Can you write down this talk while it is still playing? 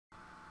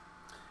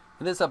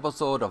In this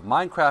episode of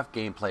Minecraft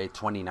Gameplay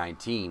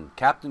 2019,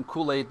 Captain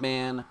Kool-Aid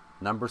Man,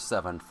 number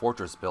 7,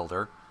 Fortress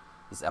Builder,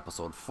 this is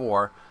episode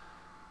 4.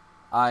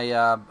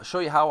 I show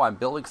you how I'm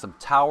building some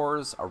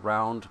towers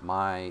around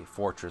my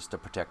fortress to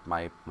protect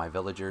my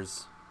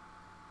villagers.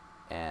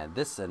 And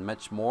this and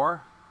much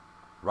more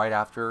right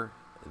after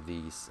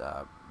these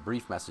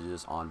brief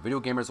messages on Video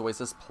Gamers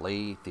Oasis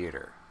Play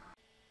Theater.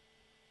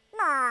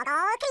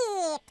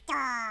 MogoCrypto.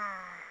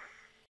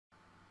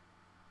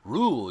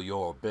 Rule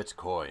your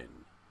Bitcoin.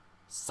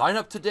 Sign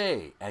up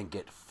today and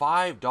get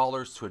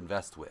 $5 to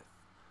invest with.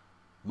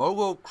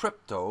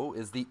 MogoCrypto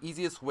is the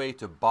easiest way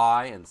to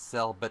buy and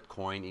sell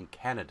Bitcoin in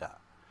Canada.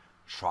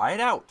 Try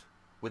it out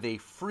with a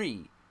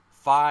free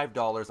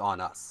 $5 on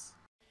us.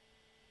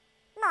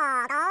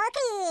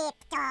 MogoCrypto.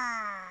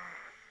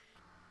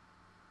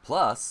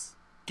 Plus,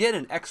 get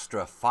an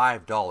extra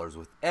 $5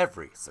 with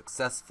every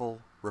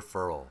successful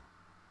referral.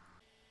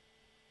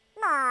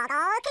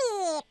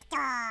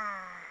 MogoCrypto.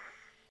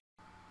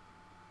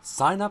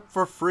 Sign up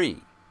for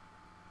free.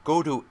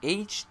 Go to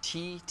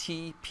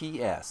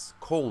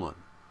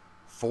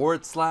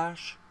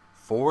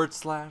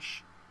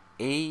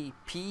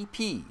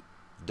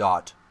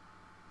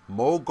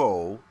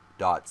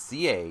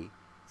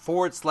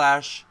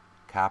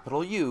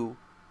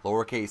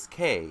lowercase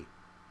k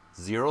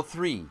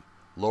 03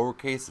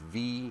 lowercase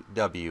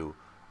vw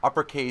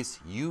uppercase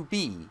ub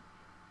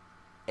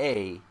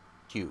a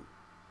q.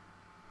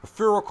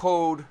 Referral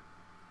code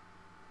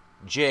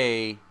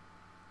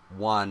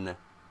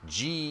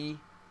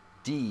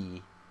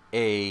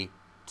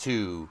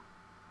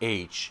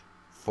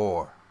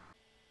J1GDA2H4.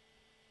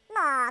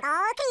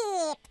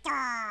 MogoCrypto.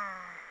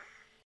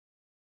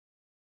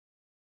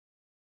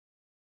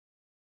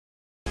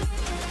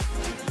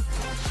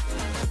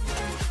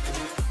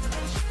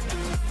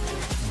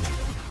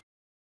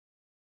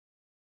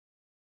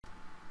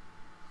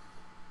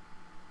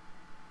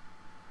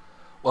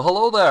 Well,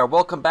 hello there.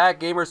 Welcome back,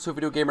 gamers, to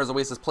Video Gamers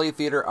Oasis Play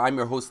Theater. I'm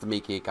your host, the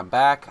Meat Cake. I'm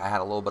back. I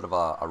had a little bit of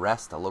a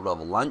rest, a little bit of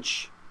a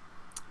lunch,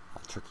 a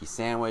turkey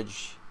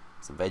sandwich,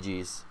 some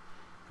veggies.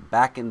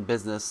 Back in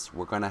business.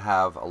 We're going to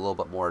have a little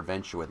bit more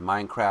adventure with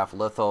Minecraft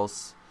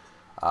Lithos,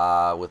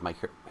 with my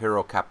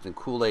hero, Captain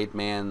Kool-Aid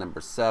Man,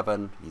 number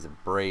 7. He's a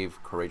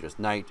brave, courageous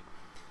knight.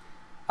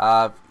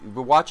 If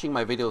you're watching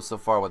my videos so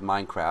far with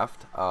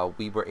Minecraft,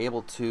 we were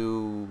able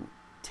to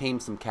tame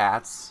some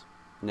cats.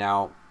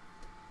 Now,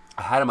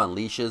 I had them on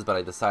leashes, but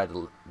I decided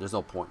there's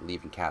no point in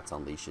leaving cats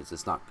on leashes.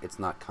 It's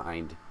not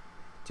kind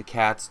to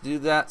cats to do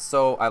that.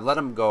 So I've let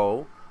them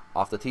go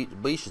off the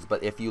leashes.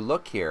 But if you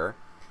look here,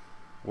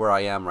 where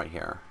I am right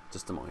here,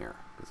 just a moment here,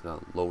 I'm just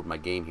gonna load my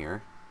game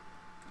here.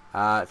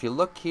 If you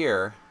look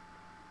here,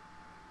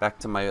 back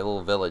to my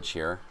little village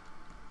here,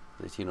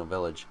 Latino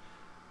village,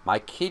 my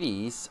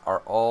kitties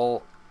are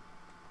all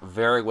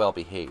very well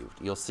behaved.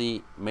 You'll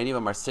see many of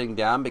them are sitting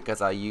down because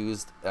I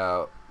used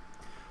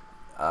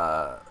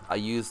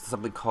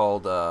something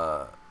called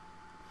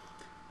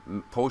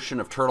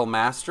Potion of Turtle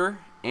Master,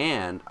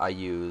 and I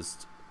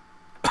used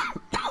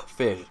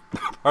fish.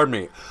 Pardon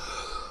me.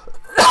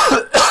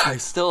 I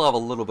still have a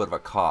little bit of a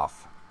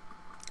cough.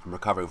 I'm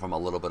recovering from a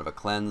little bit of a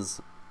cleanse.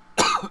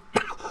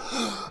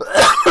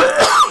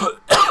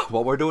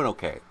 Well, we're doing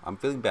okay. I'm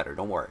feeling better.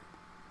 Don't worry.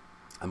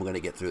 I'm going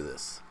to get through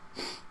this.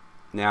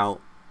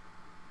 Now,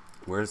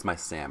 where's my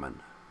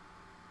salmon?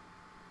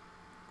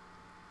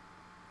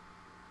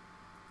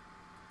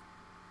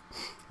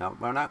 Now,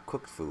 we're not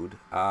cooked food,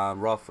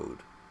 raw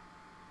food.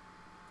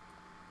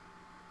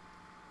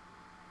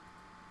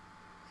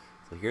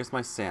 So here's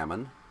my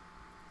salmon.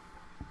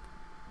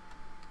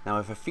 Now,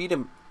 if I feed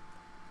him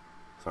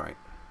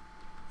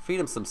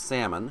some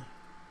salmon,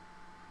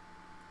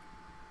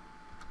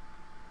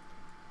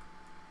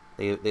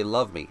 they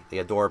love me, they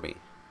adore me,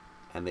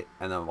 and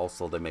then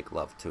also they make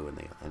love too, and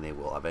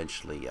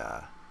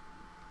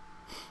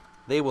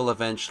they will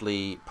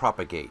eventually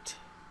propagate.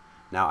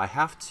 Now, I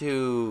have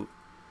to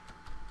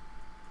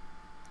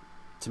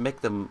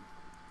make them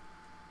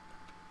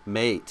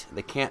mate.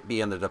 They can't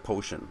be under the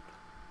potion.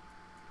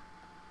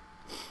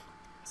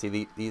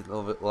 See, these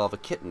will have a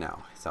kitten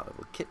now. It's a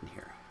little kitten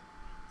here.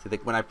 See,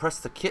 when I press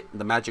the kitten,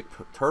 the magic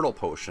turtle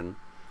potion,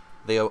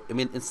 they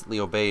instantly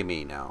obey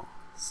me now.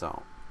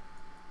 So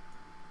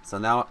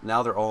now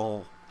they're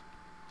all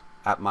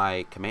at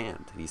my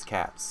command. These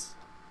cats.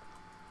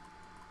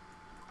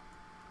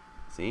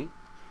 See, I'm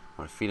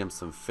gonna feed them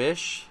some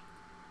fish,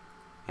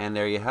 and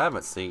there you have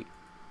it. See,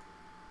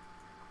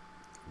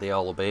 they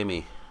all obey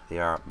me. They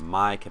are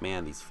my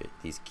command.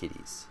 These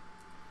kitties.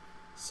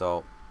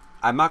 So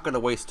I'm not going to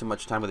waste too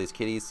much time with these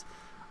kitties.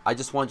 I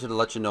just wanted to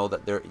let you know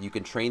that you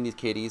can train these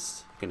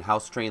kitties. You can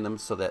house train them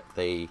so that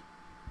they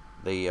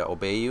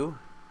obey you,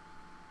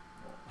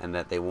 and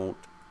that they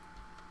won't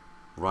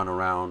run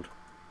around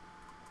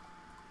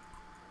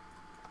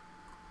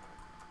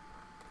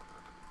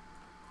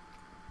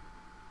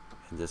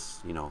and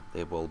just,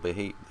 they will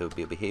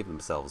behave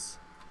themselves.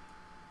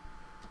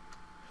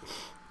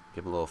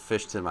 Give a little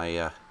fish to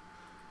my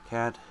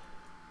cat.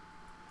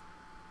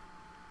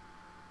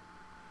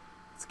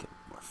 Let's get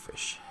more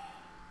fish.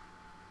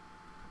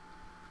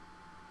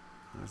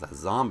 There's that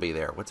zombie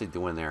there. What's he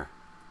doing there?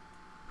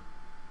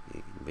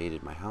 He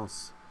invaded my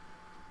house.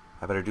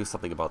 I better do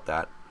something about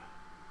that.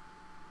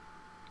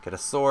 Get a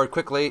sword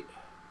quickly.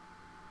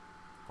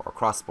 Or a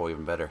crossbow,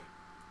 even better.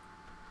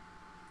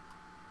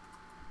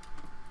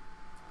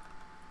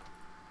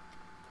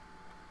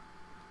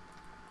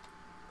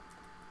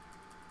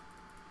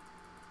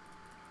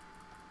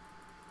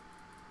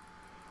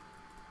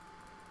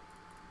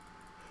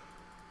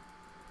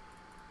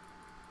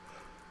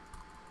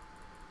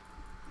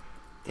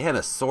 Damn,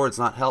 the sword's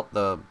not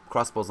the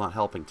crossbow's not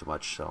helping too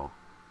much, so.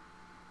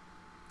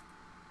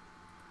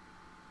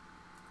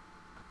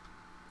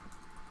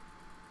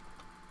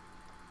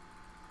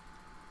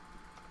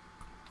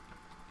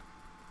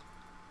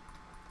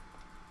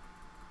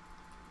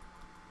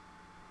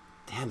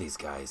 Damn these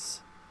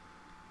guys.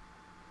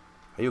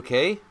 Are you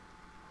okay?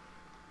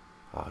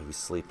 Oh, he was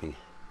sleeping.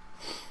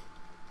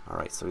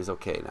 Alright, so he's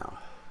okay now.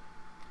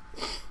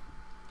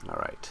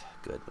 Alright,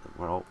 good.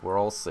 We're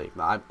all safe.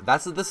 Now,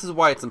 this is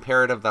why it's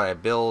imperative that I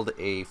build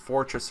a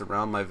fortress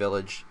around my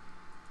village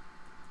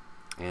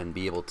and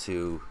be able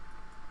to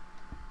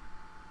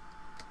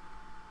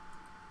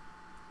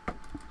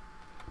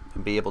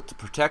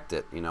protect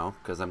it, you know,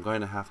 because I'm going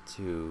to have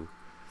to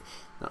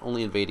not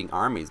only invading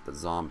armies but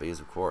zombies,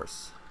 of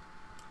course.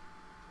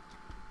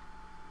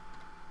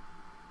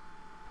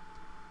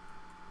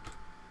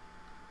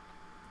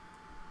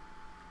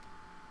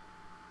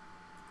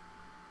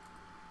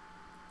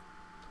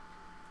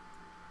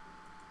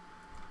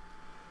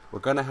 We're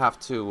going to have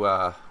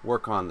to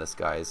work on this,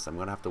 guys. I'm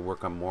going to have to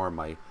work on more of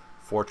my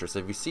fortress.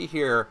 If you see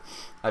here,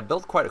 I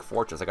built quite a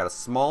fortress. I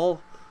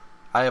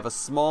have a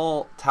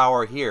small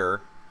tower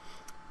here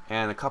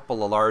and a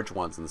couple of large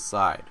ones on the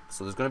side.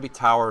 So there's going to be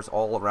towers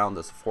all around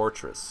this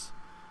fortress.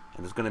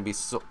 And there's going to be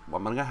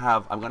I'm going to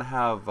have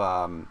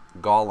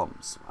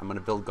golems. I'm going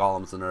to build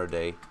golems another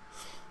day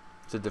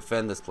to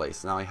defend this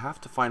place. Now I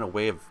have to find a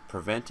way of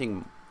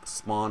preventing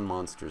spawn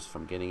monsters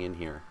from getting in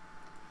here.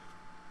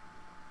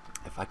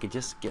 If I could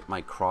just get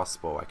my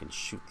crossbow, I can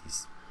shoot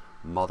these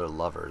mother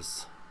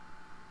lovers.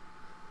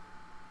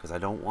 Because I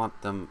don't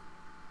want them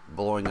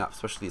blowing up,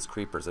 especially these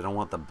creepers. I don't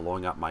want them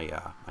blowing up my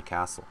my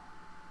castle.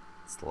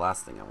 It's the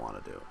last thing I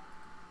want to do.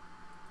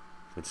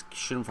 So just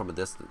shoot them from a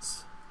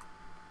distance.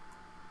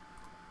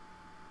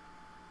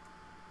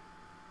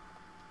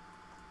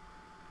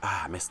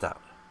 Ah, I missed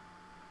out.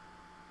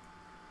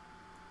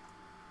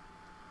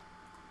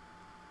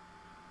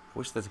 I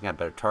wish this thing had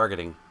better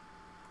targeting.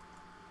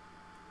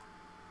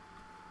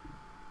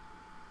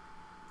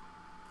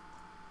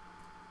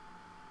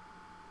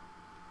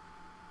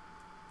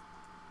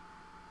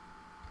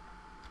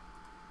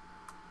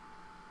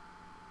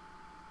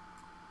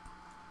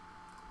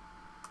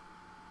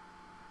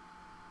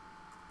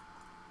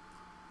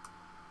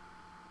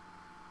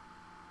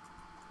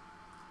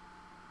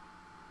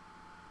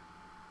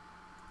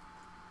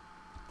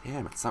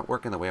 Damn, it's not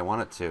working the way I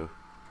want it to.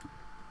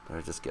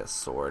 Better just get a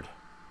sword.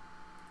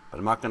 But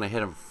I'm not going to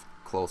hit him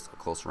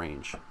close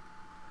range.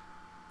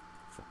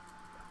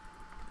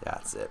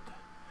 That's it.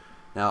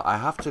 Now I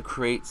have to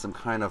create some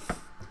kind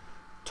of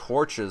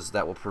torches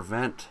that will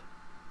prevent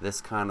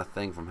this kind of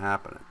thing from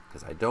happening.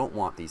 Because I don't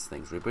want these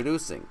things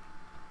reproducing.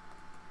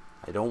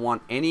 I don't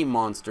want any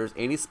monsters,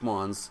 any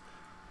spawns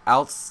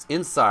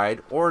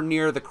inside or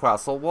near the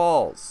castle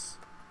walls.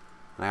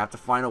 And I have to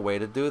find a way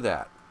to do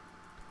that.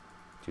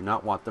 Do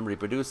not want them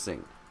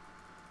reproducing.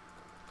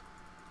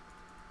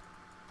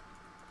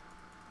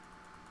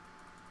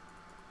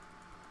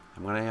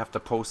 I'm going to have to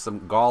post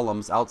some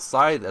golems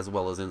outside as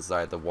well as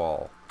inside the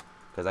wall.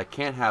 Because I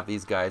can't have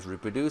these guys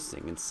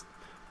reproducing and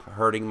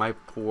hurting my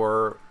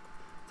poor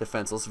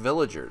defenseless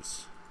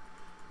villagers.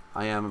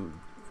 I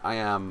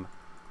am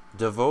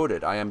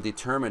devoted. I am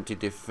determined to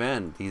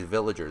defend these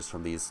villagers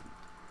from these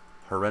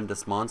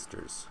horrendous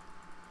monsters.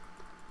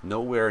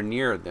 Nowhere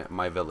near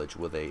my village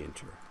will they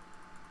enter.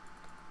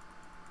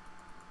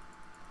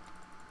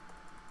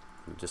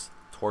 Just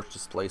torch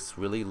this place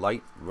really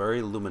light, very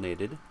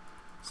illuminated,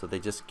 so they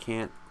just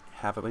can't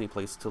have any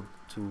place to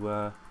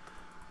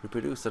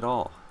reproduce at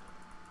all.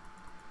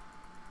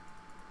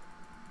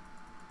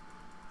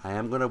 I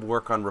am going to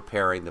work on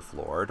repairing the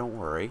floor, don't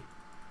worry.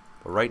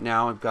 But right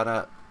now I've got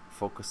to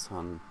focus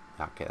on...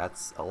 Okay,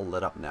 that's all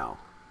lit up now.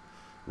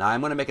 Now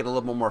I'm going to make it a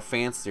little bit more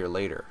fancier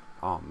later.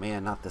 Oh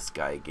man, not this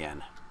guy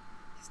again.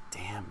 He's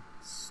damn...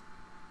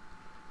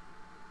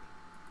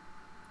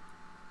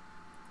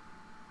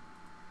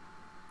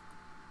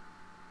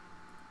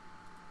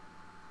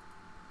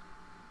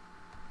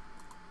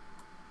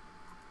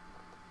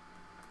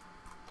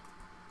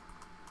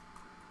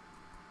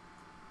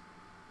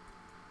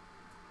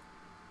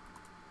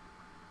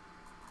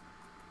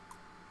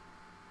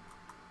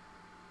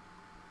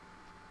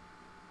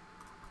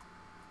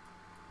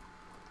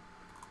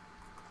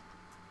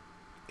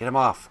 Get him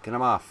off. Get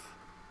him off.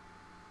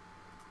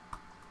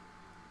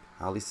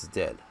 At least he's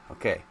dead.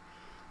 Okay.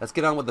 Let's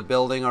get on with the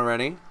building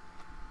already.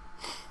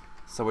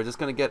 So we're just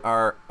going to get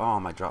our...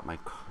 Oh, I dropped my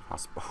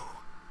crossbow.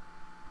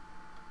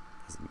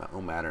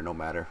 No matter, no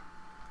matter.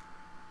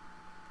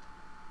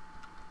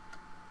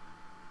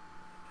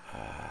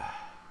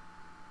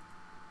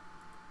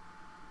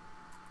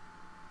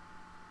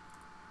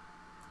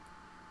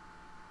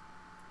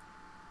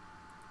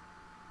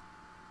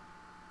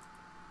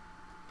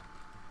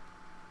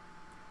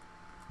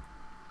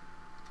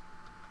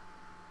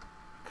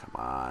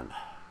 done.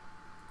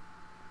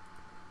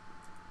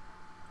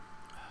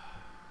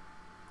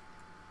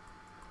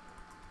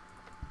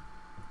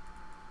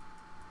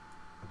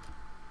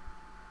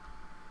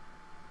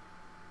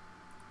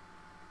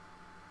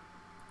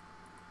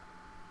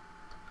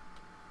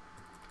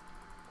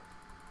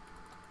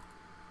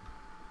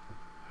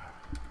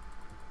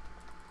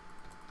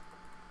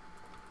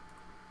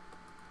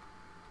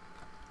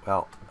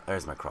 Well,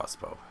 there's my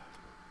crossbow.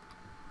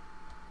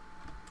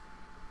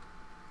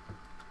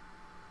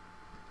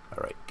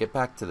 Alright, get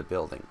back to the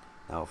building.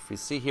 Now, if you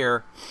see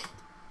here,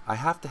 I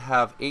have to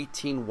have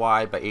 18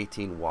 wide by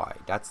 18 wide.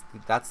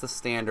 That's the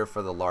standard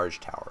for the large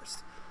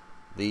towers.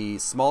 The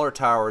smaller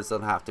towers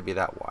don't have to be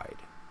that wide.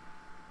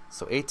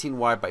 So 18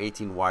 wide by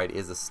 18 wide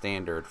is the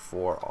standard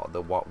for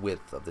the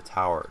width of the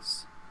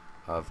towers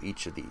of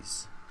each of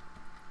these.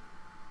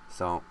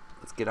 So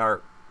let's get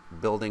our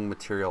building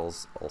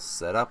materials all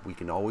set up. We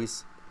can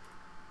always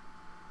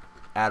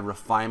add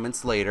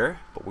refinements later,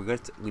 but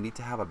we need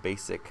to have a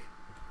basic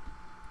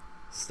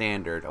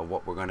standard of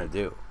what we're going to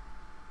do.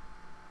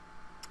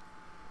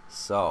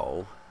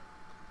 So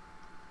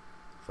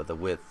for the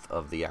width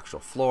of the actual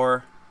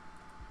floor,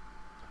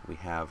 we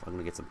have, I'm going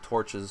to get some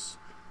torches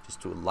just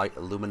to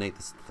illuminate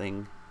this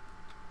thing.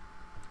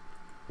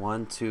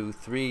 1 2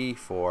 3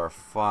 4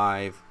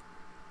 5.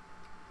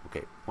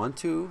 Okay, 1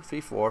 2 3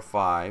 4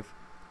 5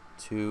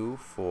 2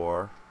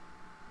 4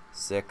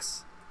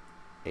 6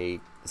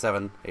 8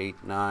 7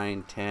 8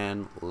 9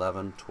 10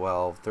 11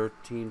 12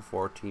 13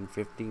 14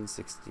 15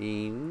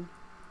 16.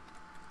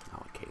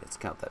 Okay, let's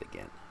count that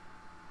again.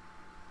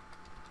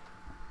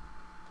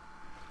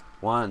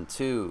 1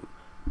 2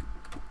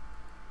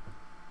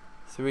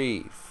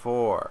 3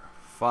 4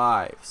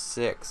 5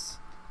 6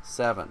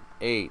 7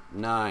 8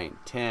 9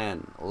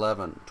 10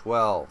 11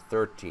 12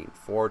 13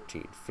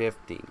 14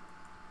 15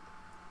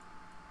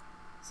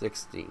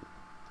 16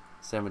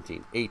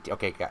 17 18.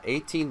 Okay, got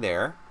 18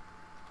 there.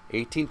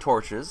 18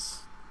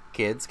 torches.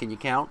 Kids, can you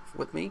count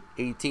with me?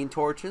 18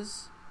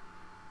 torches.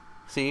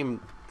 See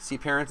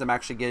parents, I'm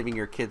actually giving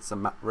your kids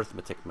some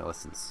arithmetic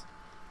lessons,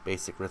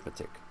 basic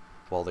arithmetic,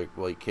 while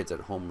your kids are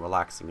at home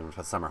relaxing in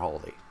a summer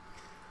holiday.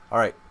 All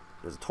right,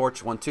 there's a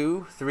torch. 1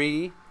 2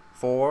 3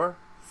 4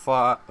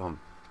 5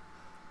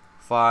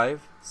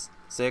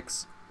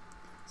 6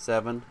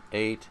 7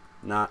 8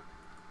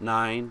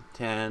 9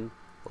 10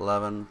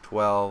 11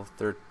 12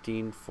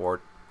 13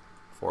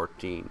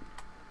 14.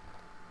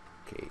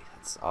 Okay,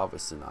 that's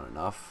obviously not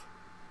enough.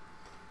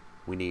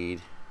 We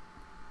need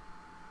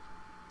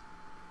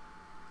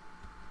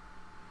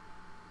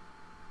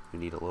a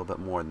little bit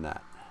more than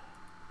that.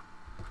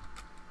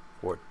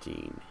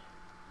 14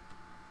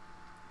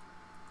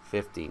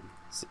 15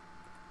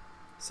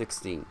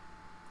 16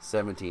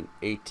 17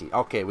 18.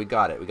 Okay, we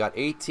got it. We got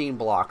 18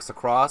 blocks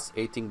across,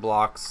 18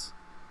 blocks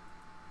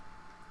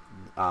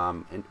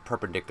in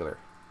perpendicular.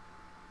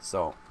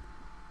 So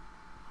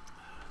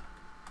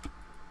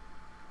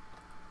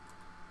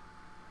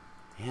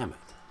damn it.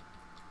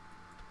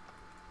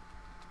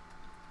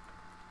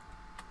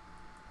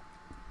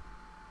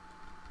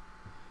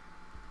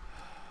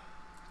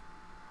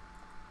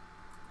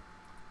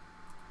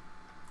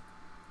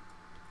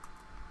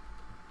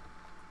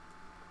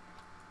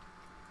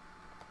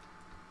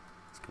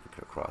 It's going to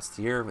get across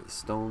here with the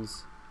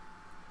stones.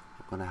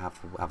 I'm going to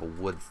have a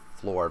wood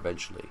floor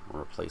eventually. I'm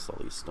going to replace all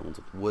these stones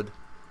with wood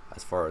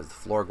as far as the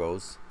floor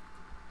goes.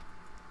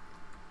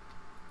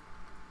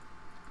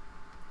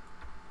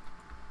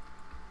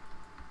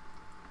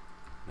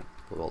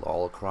 Build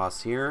all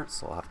across here,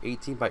 so I'll have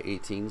 18 by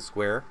 18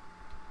 square.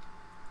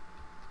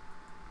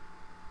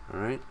 All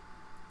right.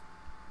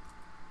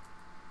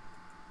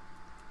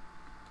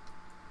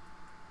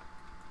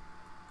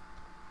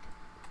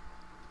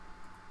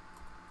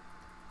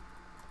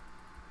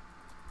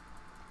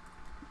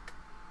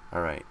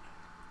 All right.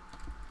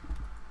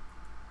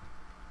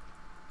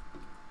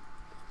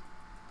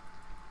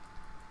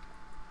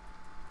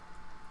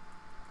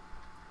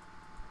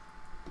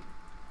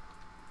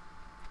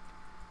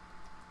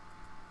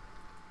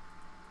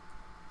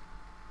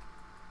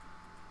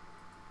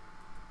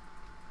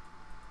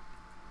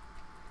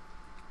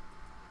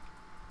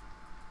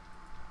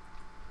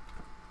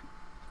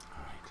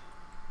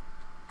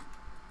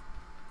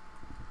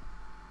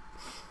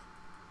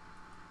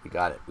 We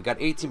got it. We got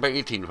 18 by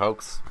 18,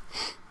 folks.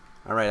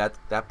 All right,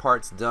 that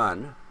part's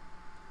done.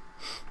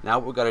 Now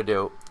what we got to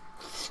do,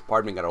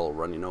 pardon me, got a little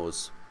runny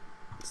nose.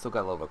 Still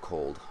got a little bit of a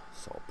cold,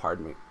 so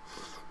pardon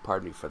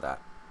me for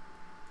that.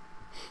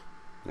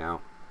 Now,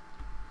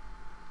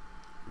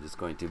 I'm just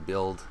going to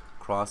build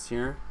across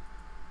here.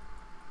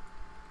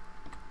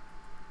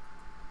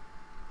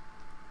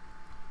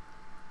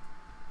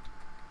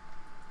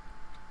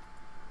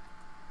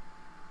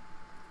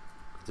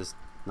 Just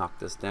knock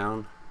this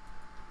down.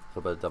 A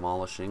little bit of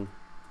demolishing.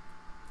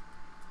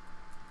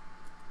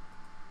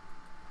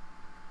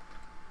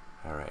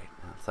 Alright,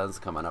 now the sun's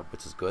coming up,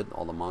 which is good.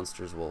 All the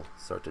monsters will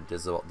start to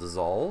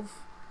dissolve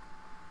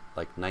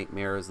like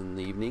nightmares in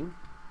the evening.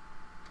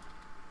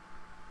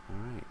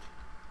 Alright.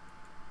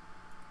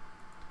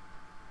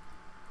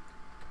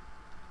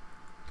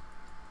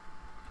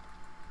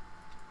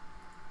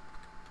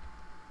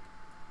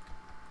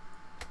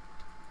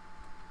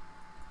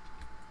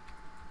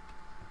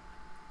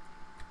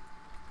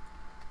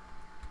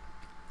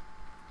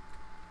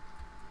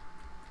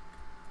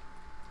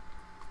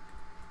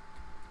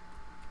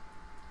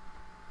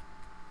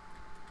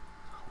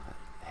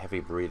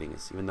 heavy breathing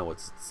is, even though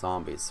it's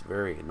zombies,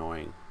 very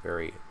annoying,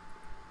 very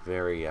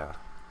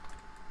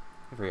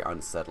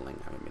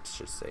unsettling. I mean, I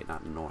should say,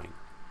 not annoying.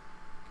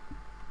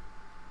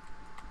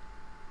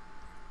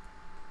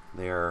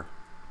 They are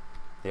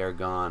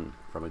gone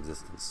from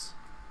existence.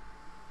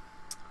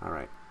 All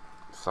right.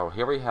 So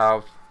here we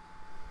have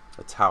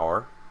a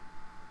tower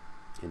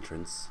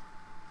entrance.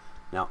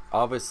 Now,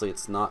 obviously,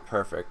 it's not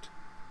perfect.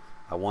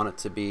 I want it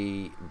to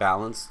be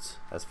balanced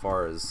as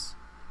far as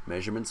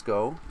measurements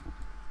go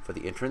for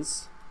the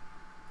entrance.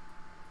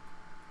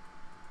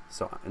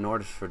 So in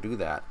order to do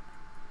that,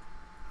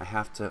 I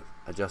have to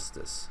adjust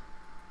this.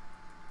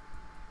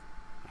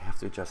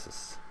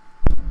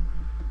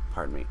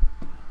 Pardon me.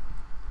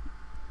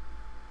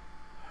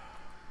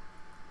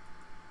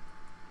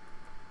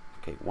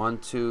 Okay, 1,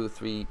 2,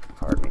 3.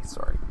 Pardon me.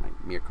 Sorry, my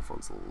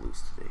microphone's a little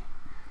loose today.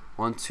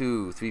 1,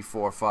 2, 3,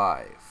 4,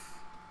 5.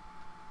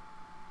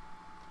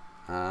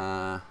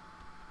 How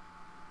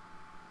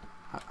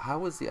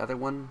was the other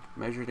one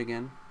measured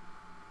again?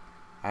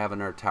 I have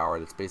another tower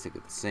that's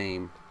basically the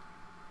same.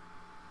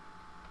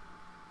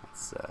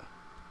 Let's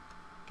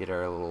get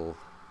our little.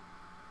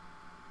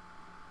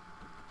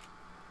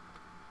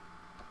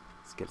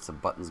 Let's get some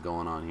buttons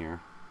going on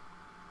here.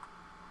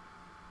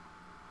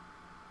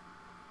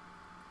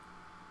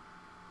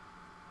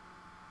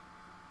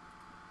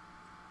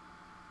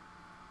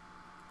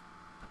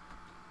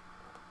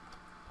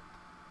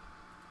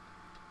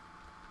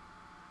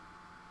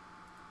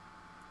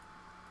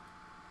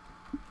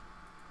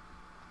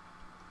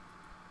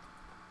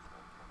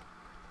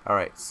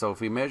 Alright, so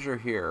if we measure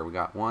here, we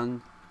got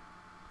one,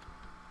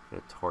 get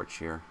a torch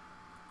here.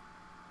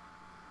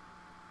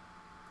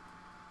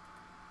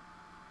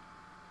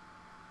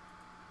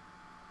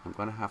 I'm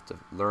going to have to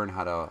learn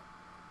how to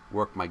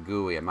work my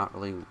GUI. I'm not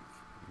really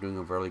doing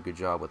a very good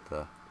job with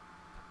the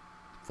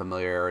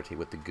familiarity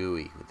with the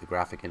GUI, with the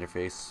graphic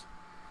interface.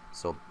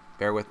 So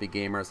bear with me,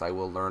 gamers. I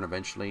will learn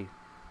eventually.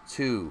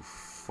 2,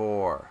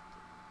 4,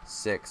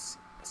 6,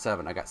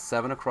 7. I got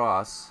 7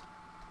 across.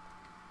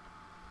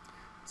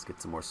 Let's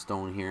get some more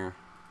stone here.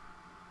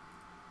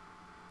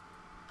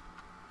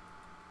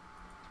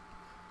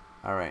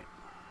 All right.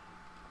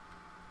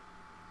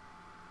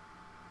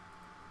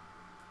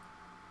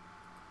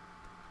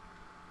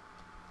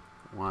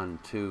 One,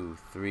 2,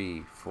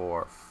 3,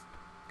 4.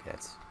 Okay,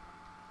 that's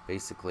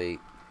basically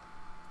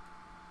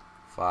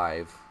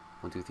 5.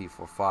 1, 2, 3,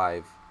 4,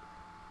 5.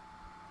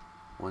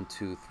 1,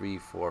 2, 3,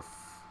 4.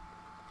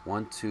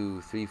 1,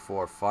 2, 3,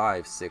 4,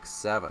 5, 6,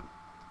 7.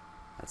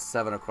 That's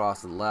 7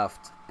 across and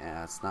left,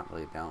 and it's not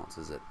really balanced,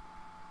 is it?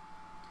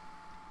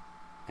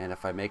 And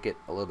if I make it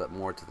a little bit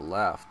more to the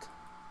left,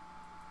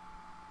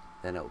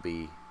 then it'll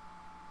be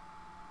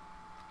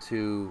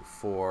 2,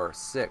 4,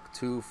 6.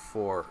 2,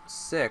 4,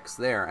 6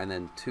 there, and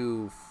then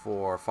 2,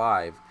 4,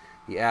 5.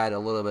 You add a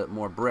little bit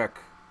more brick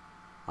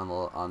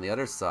on the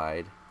other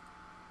side,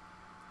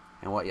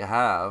 and what you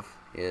have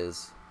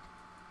is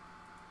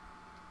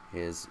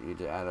you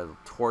add a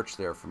torch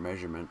there for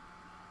measurement.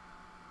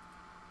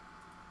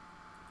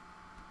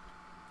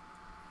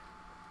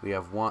 We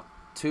have 1,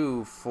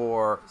 2,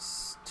 4,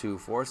 2,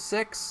 4,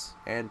 6,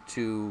 and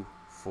 2,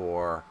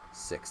 4,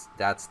 6.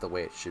 That's the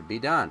way it should be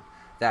done.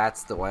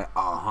 That's the way.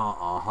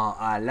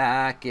 I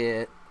like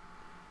it.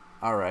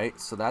 All right,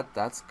 so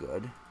that's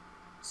good.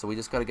 So we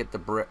just got to get the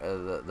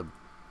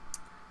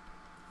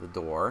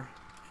door,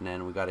 and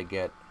then we got to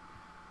get.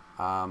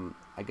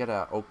 I get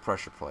a oak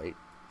pressure plate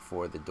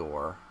for the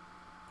door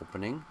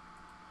opening,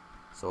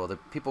 so the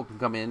people can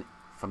come in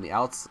from the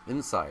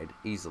inside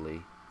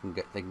easily.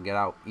 They can get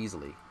out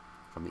easily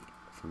from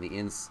the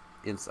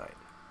inside.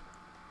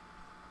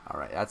 All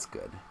right, that's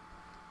good.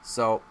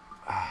 So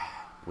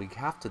we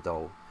have to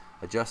though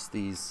adjust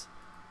these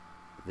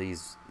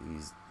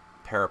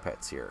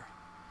parapets here.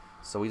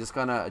 So we just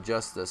gonna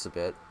adjust this a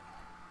bit.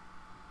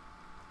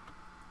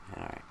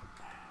 All right.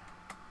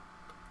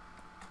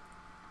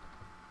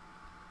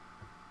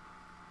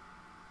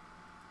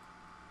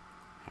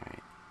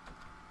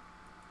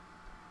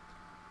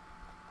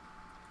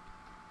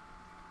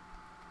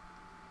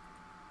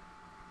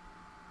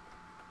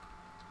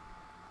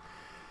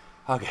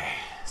 Okay,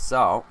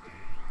 so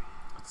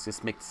let's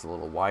just make this a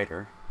little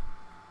wider.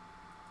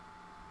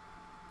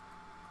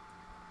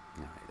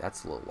 All right,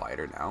 that's a little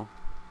wider now.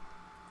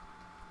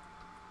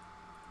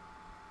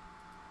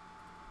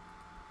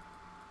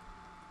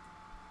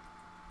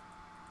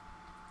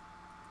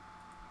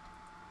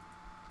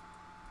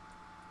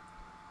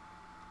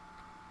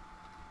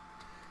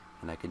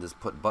 And I can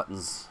just put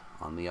buttons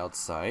on the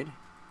outside.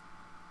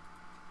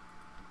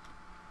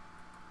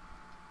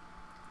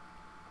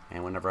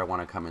 And whenever I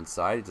want to come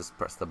inside, I just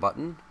press the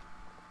button,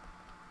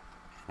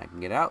 and I can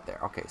get out there.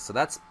 Okay, so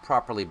that's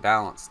properly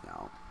balanced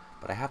now.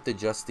 But I have to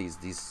adjust these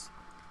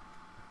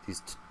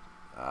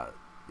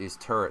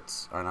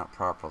turrets are not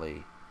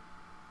properly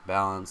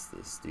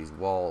balanced. These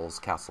walls,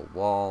 castle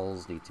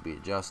walls, need to be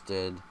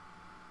adjusted.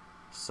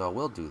 So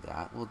we'll do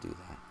that.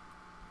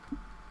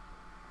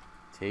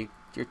 Take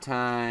your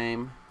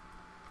time.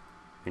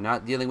 You're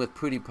not dealing with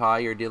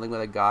PewDiePie, you're dealing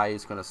with a guy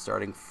who's gonna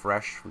starting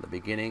fresh from the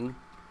beginning.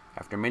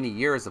 After many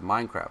years of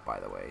Minecraft, by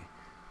the way.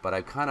 But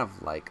I've kind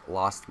of like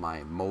lost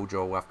my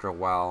mojo after a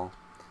while.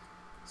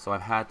 So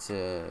I've had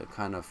to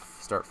kind of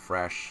start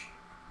fresh.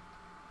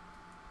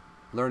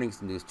 Learning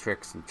some new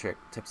tricks and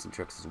tips and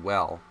tricks as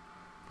well.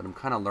 But I'm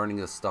kind of learning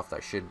this stuff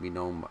that should be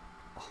known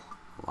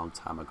a long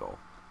time ago.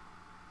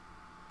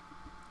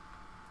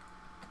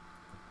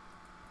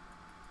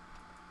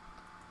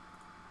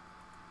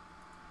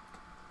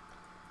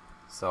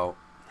 So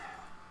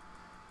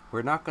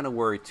we're not going to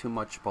worry too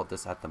much about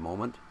this at the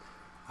moment.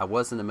 I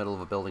was in the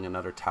middle of building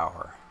another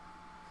tower.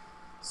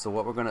 So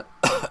what we're going to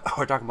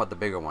we're talking about the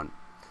bigger one.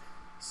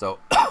 So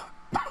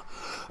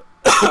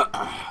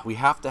we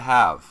have to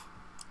have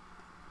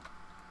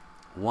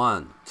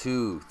 1,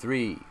 2,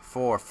 3,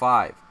 4,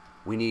 5.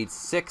 We need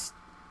 6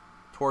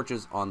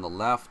 torches on the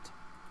left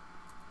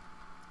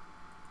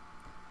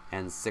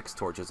and 6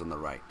 torches on the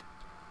right.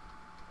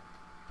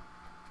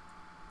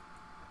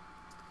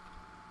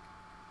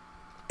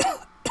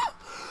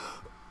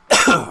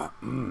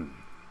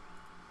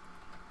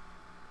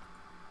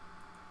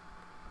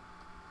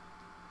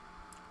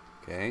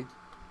 Okay.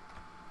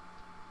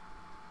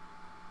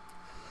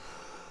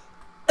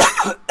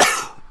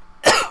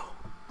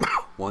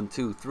 One,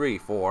 2, 3,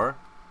 4,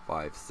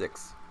 5,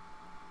 6.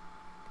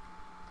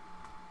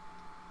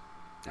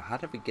 Now, how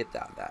did we get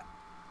that?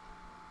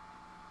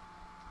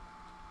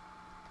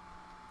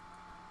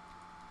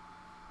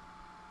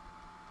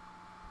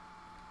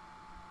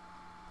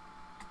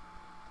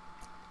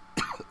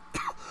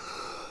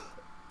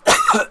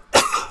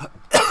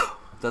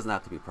 Doesn't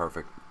have to be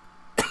perfect.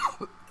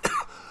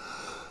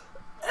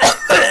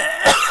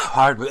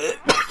 Hard.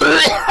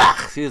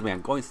 Excuse me,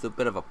 I'm going through a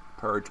bit of a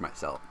purge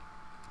myself.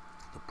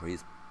 So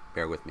please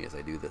bear with me as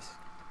I do this.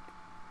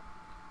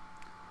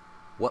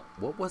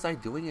 What was I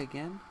doing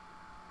again?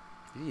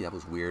 Gee, that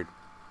was weird.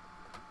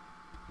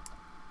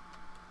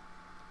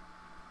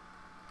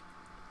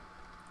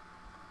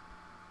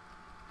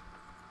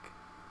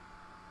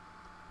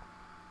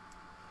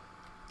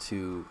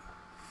 Two,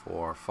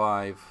 4,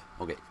 5.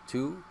 Okay,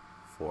 2,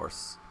 4,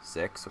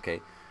 6.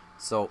 Okay,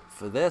 so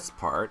for this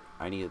part,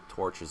 I need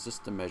torches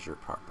just to measure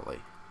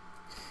properly.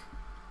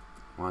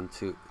 1,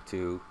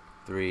 2,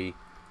 3,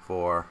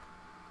 4,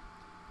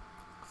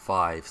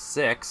 5,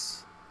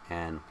 6,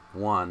 and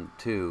 1,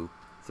 2,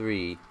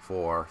 3,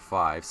 4,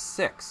 5,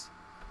 6.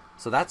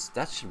 So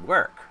that should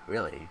work,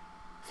 really.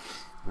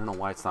 I don't know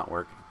why it's not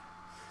working.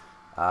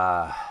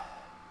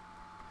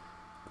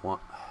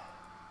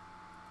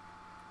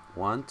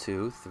 1,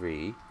 2,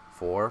 3,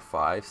 4,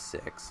 5,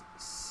 6,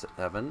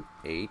 7,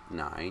 8,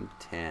 9,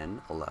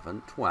 10,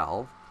 11,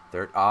 12,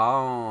 13.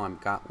 Oh, I've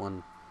got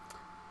one.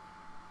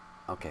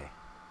 Okay.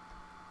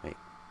 Wait.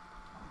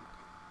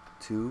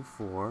 2,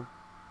 4,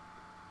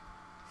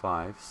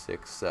 5,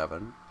 6,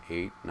 7,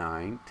 8,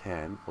 9,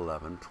 10,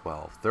 11,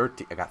 12,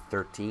 13. I got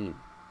 13.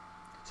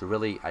 So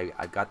really,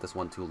 I got this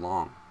one too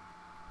long.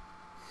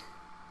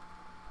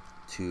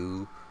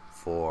 2,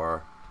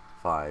 4,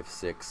 5,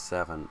 6,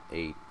 7,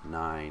 8,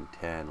 9,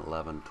 10,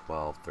 11,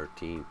 12,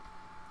 13.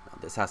 Now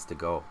this has to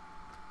go.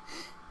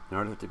 In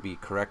order to be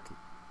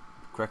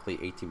correctly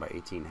 18 by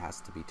 18, it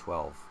has to be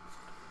 12.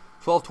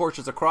 12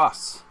 torches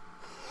across.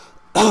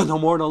 No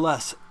more, no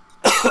less.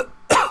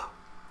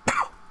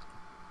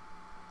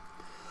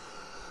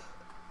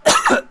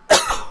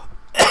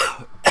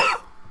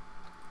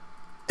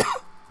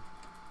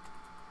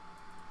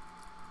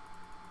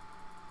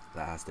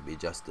 That has to be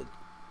adjusted.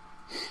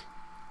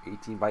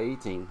 18 by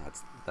 18.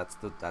 That's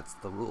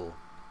the rule.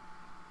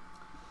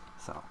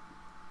 So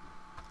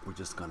we're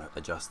just gonna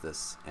adjust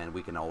this, and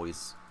we can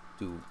always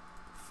do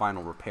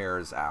final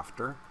repairs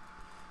after.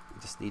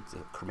 We just need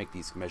to make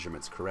these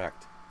measurements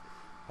correct.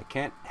 I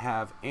can't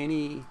have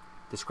any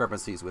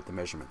discrepancies with the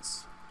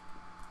measurements.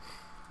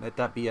 Let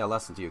that be a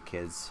lesson to you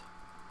kids.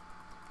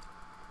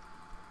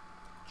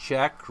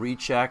 Check,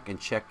 recheck, and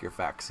check your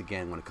facts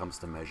again when it comes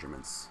to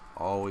measurements.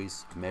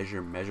 Always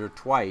measure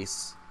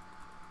twice,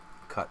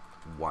 cut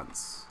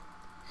once,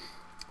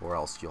 or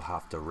else you'll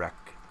have to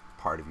wreck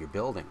part of your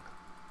building,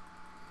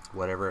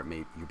 whatever it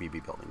may you be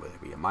building, whether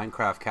it be a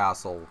Minecraft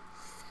castle,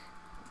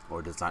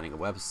 or designing a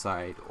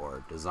website,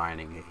 or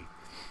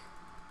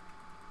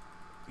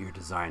you're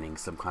designing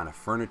some kind of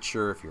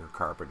furniture if you're a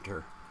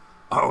carpenter.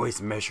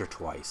 Always measure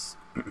twice,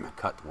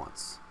 cut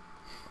once,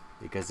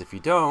 because if you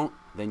don't,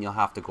 then you'll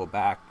have to go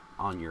back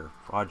on your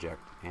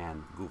project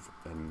and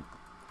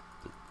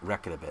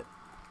wreck it a bit,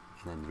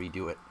 and then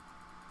redo it.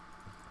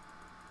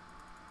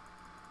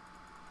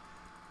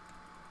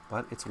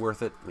 But it's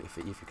worth it if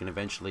you can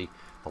eventually,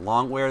 the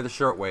long way or the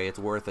short way, it's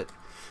worth it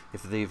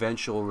if the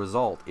eventual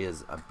result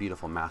is a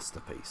beautiful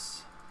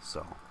masterpiece.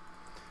 So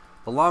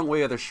the long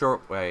way or the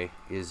short way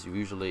is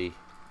usually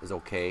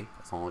okay,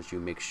 as long as you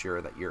make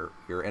sure that your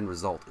end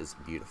result is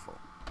beautiful.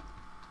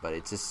 But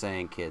it's just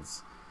saying,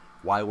 kids,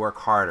 why work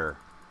harder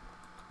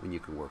when you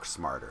can work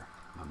smarter?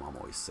 My mom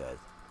always said.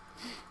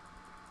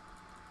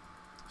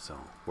 So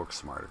work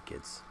smarter,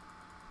 kids.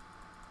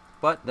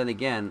 But then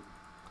again,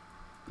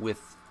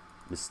 with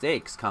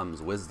mistakes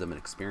comes wisdom and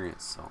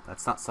experience. So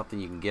that's not something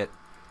you can get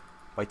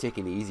by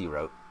taking the easy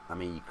route. I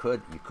mean, you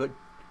could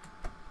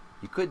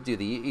do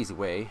the easy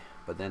way,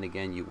 but then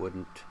again,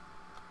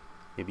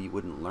 maybe you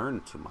wouldn't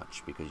learn too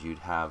much because you'd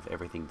have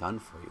everything done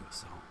for you.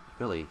 So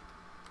really,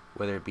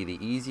 whether it be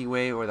the easy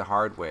way or the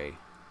hard way,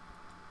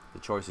 the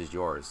choice is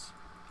yours.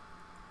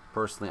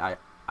 Personally,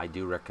 I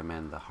do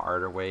recommend the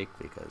harder way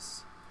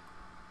because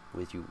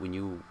when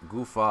you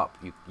goof up,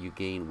 you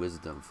gain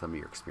wisdom from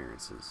your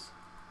experiences.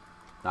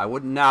 Now,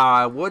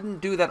 I wouldn't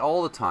do that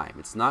all the time.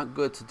 It's not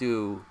good to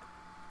do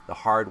the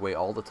hard way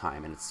all the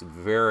time, and it's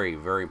very,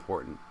 very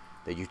important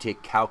that you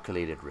take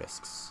calculated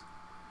risks.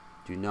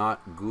 Do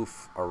not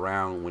goof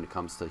around when it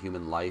comes to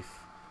human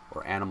life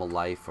or animal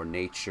life or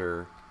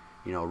nature,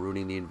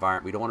 ruining the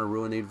environment. We don't want to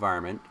ruin the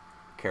environment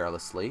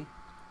carelessly,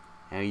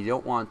 and you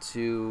don't want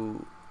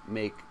to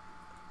make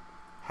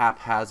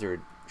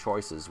haphazard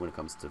choices when it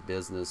comes to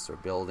business or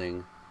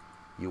building.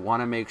 You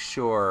want to make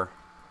sure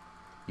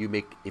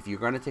if you're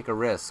going to take a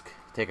risk,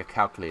 take a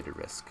calculated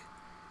risk,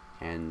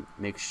 and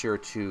make sure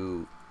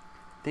to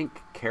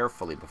think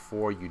carefully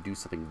before you do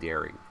something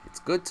daring. It's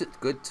good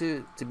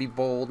to be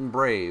bold and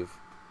brave,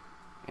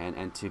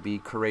 and to be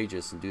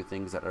courageous and do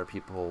things that other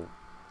people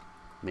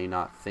may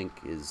not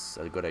think is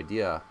a good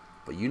idea,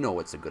 but you know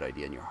it's a good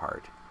idea in your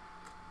heart.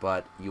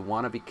 But you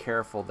want to be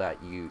careful that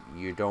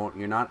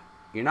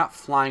you're not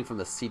flying from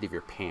the seat of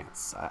your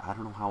pants. I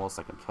don't know how else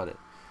I can put it.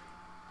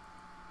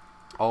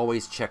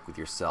 Always check with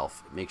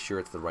yourself. Make sure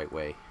it's the right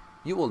way.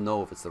 You will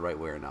know if it's the right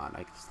way or not.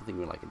 There's nothing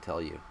really I can tell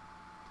you.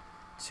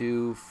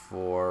 2,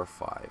 4,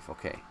 5.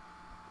 Okay.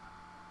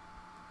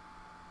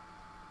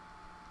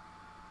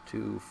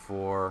 2,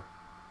 4.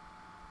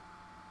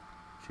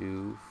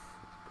 2.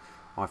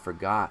 Oh, I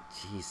forgot.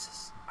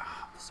 Jesus.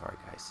 Sorry,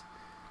 guys.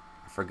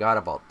 I forgot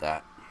about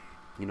that.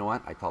 You know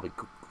what? I probably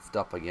goofed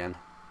up again.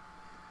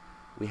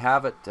 We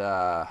have it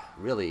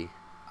really.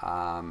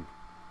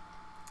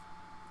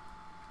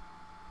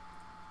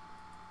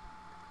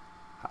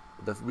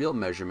 The real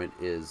measurement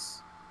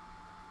is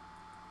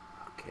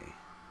okay.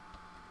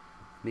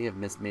 May have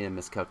made a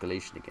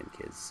miscalculation again,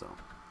 kids. So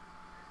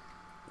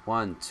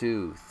 1,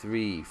 2,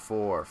 3,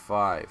 4,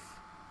 5,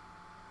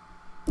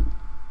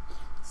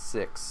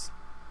 6,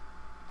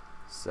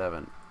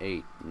 7,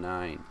 8,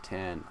 9,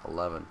 10,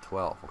 11,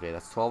 12. Okay,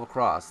 that's 12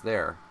 across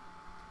there.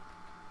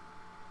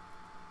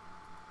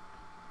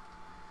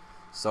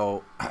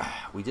 So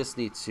we just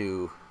need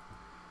to.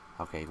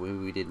 Okay,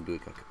 we didn't do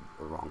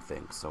a wrong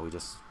thing. So we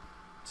just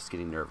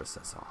getting nervous.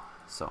 That's all.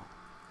 So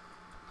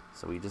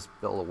we just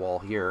build a wall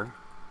here.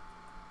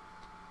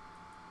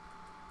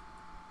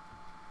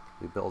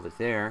 We build it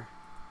there,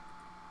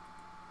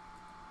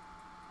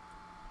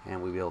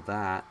 and we build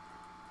that.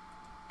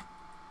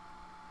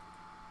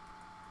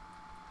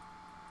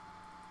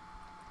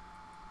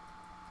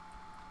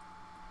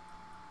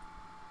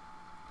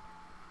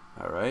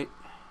 All right.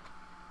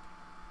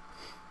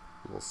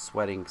 A little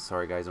sweating.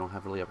 Sorry, guys. I don't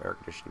have air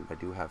conditioning, but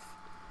I do have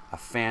a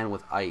fan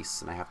with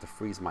ice, and I have to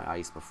freeze my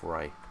ice before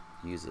I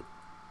use it.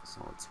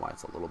 So that's why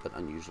it's a little bit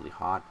unusually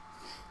hot.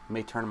 I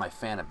may turn my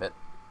fan a bit.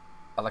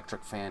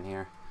 Electric fan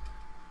here.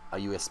 A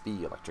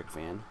USB electric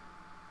fan.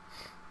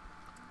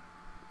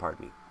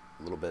 Pardon me.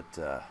 A little bit,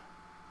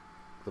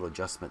 little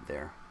adjustment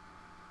there.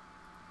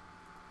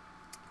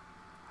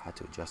 I had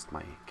to adjust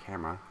my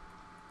camera.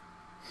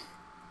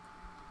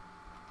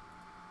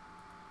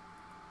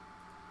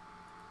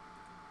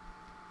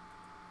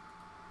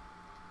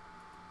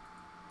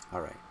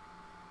 All right.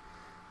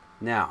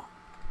 Now,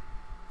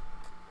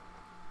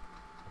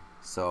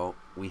 so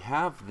we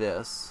have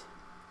this.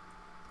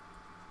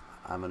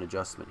 I have an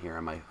adjustment here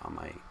on my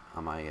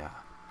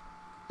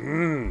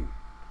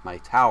my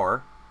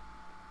tower.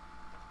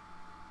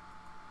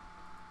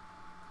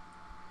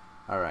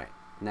 All right.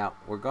 Now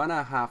we're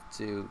gonna have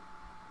to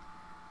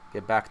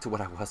get back to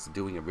what I was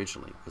doing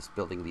originally, was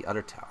building the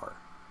other tower,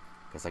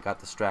 because I got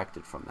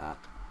distracted from that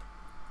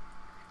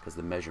because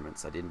the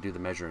measurements. I didn't do the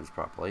measurements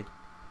properly.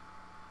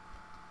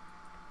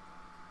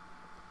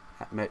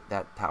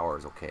 That tower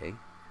is okay.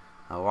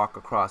 I'll walk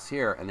across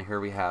here, and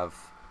here we have.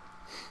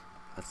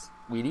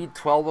 We need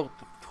 12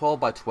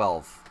 by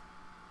 12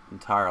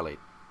 entirely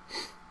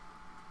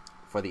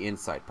for the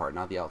inside part,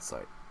 not the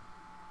outside.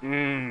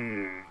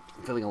 I'm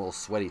feeling a little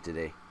sweaty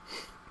today.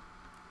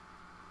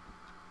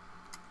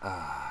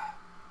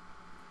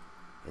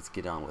 Let's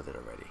get on with it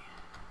already.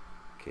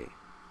 Okay.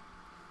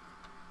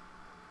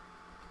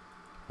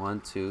 1,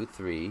 2,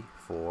 3,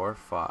 4,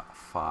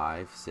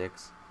 5,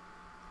 6.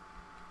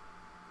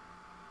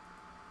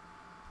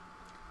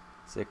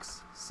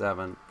 6,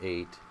 7,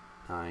 8,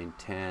 9,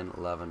 10,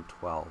 11,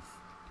 12.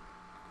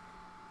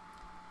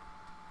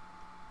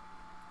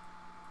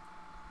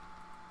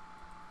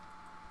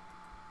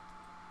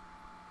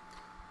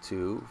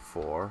 Two,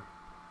 4,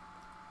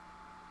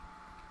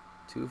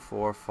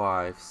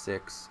 5,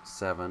 6,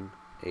 7,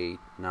 8,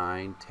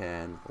 9,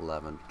 10,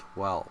 11,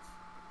 12.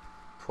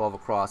 12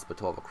 across, but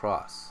 12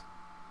 across.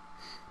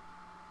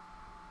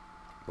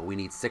 But we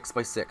need 6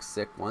 by 6.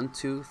 1,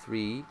 2,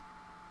 3,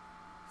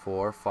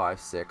 4, 5,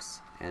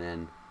 6, and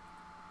then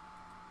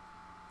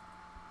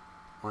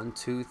 1,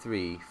 2,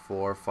 3,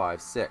 4,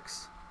 5,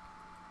 6.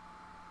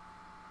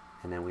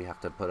 And then we have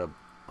to put a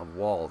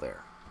wall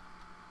there.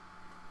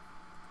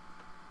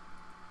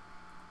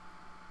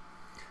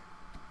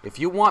 If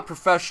you want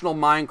professional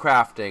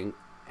Minecrafting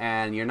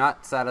and you're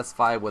not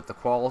satisfied with the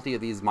quality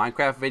of these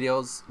Minecraft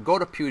videos, go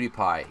to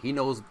PewDiePie. He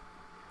knows.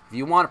 If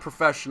you want a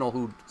professional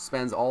who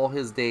spends all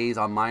his days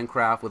on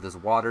Minecraft with his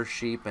water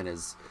sheep and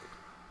his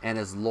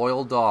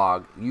loyal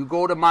dog, you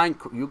go to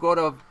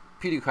PewDiePie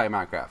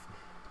Minecraft.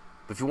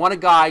 But if you want a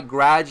guy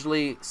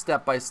gradually,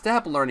 step by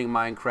step, learning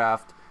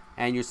Minecraft,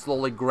 and you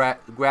slowly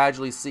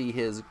gradually see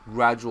his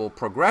gradual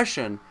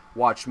progression,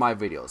 watch my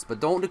videos.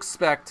 But don't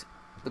expect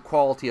the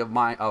quality of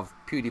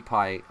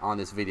PewDiePie on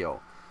this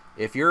video.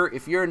 If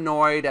you're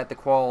annoyed at the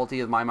quality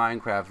of my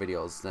Minecraft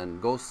videos,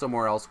 then go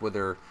somewhere else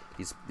where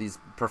these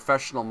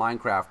professional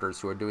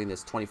Minecrafters who are doing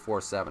this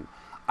 24/7.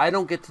 I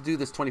don't get to do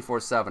this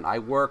 24/7. I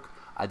work,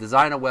 I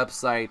design a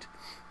website,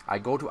 I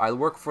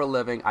work for a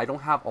living. I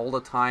don't have all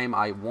the time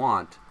I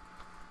want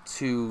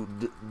to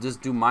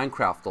just do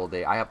Minecraft all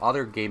day. I have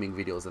other gaming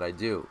videos that I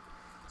do.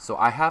 So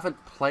I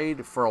haven't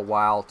played for a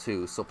while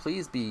too. So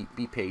please be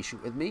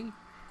patient with me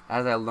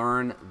as I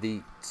learn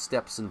the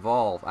steps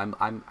involved. I'm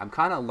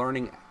kind of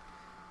learning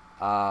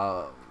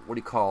what do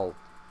you call,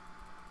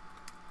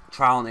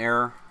 trial and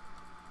error.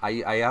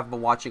 I have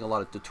been watching a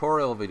lot of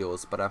tutorial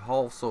videos, but I've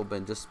also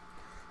been just,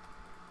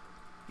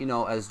 you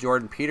know, as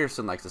Jordan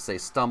Peterson likes to say,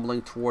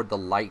 stumbling toward the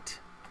light.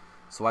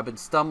 So I've been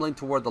stumbling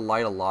toward the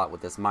light a lot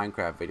with this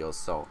Minecraft videos.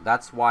 So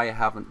that's why I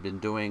haven't been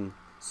doing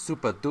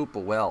super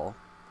duper well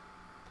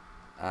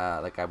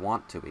like I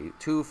want to be.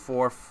 2,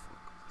 4,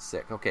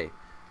 6. Okay,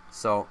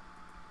 so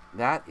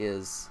that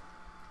is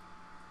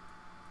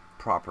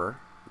proper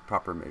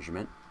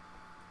measurement.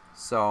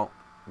 So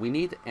we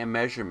need a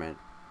measurement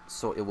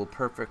so it will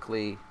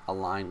perfectly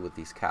align with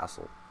these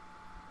castle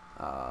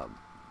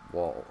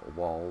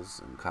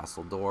walls and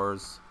castle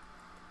doors.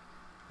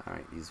 All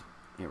right,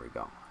 here we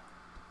go.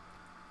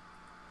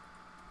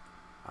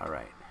 All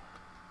right.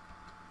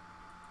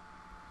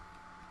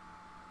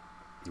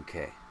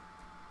 Okay.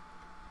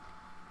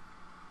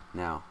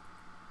 Now,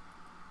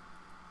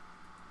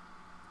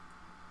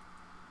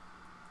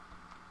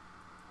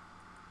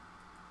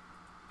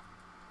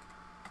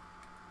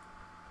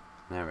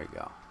 there we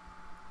go.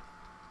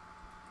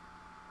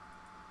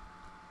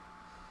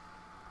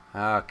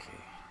 Okay,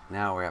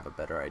 now we have a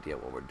better idea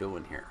what we're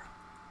doing here.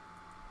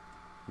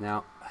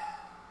 Now,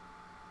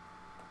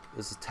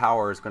 this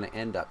tower is going to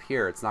end up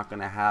here. It's not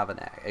going to have an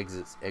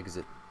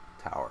exit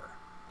tower.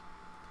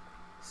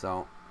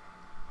 So,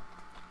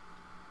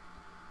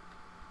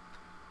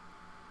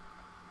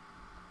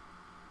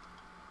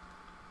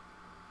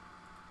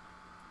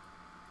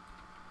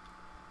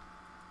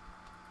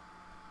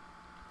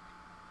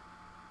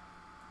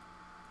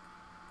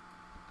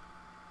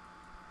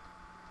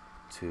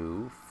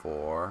 two,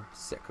 4,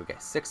 6. Okay,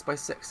 6 by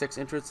 6. 6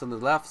 entrances on the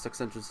left, 6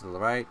 entrances to the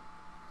right.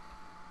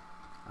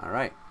 All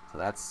right, so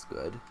that's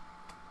good.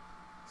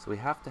 So we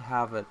have to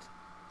have it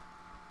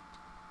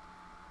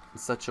in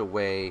such a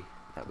way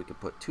that we can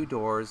put 2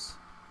 doors.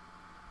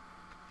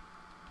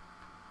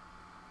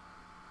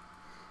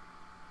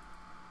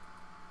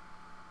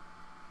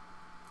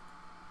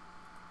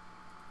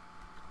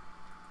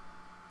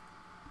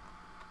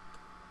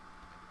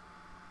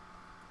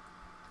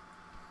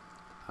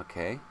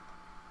 Okay.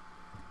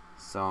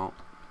 So,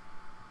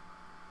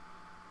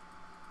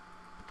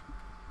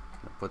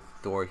 I'm gonna put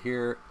the door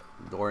here,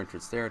 door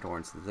entrance there, door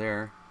entrance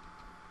there.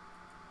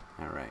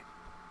 All right,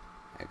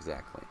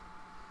 exactly.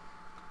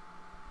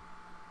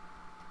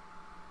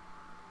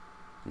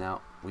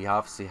 Now, we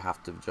obviously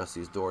have to adjust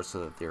these doors so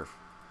that they're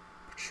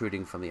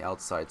protruding from the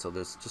outside, so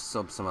there's just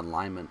some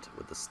alignment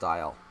with the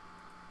style.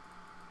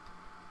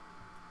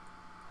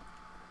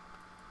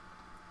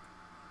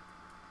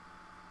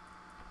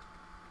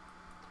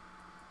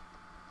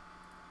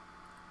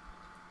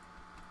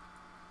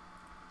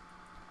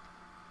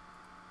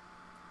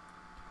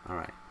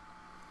 Alright,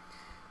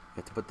 we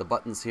have to put the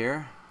buttons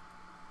here.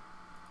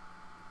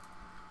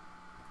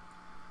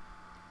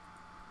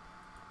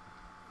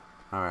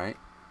 Alright,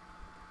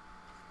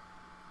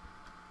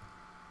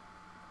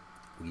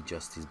 we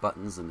adjust these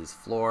buttons and this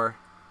floor,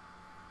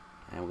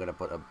 and we're going to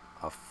put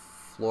a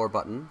floor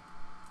button,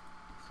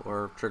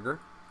 floor trigger.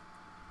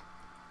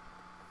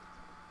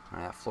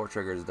 Alright, that floor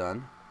trigger is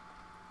done.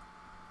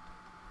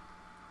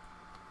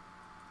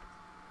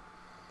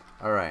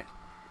 Alright,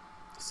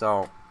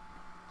 so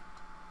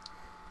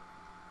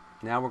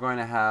now we're going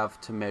to have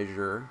to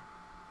measure,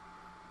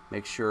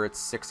 make sure it's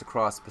 6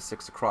 across by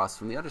 6 across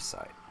from the other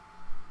side.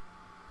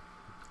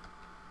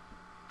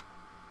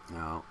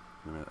 Now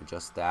I'm going to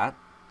adjust that.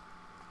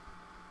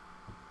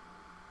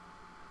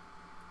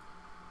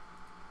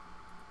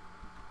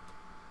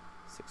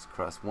 Six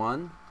across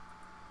 1,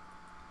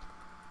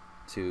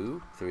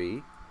 2,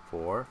 3,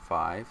 4,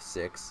 5,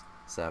 6,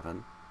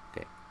 7.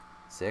 Okay,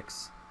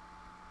 6.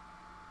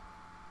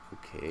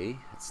 Okay,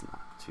 that's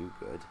not too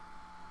good.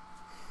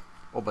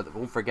 Oh, but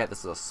don't forget this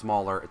is a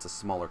smaller. It's a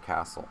smaller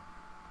castle.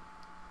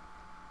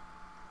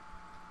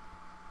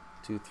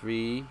 2,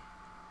 3,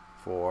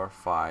 4,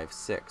 5,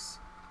 6.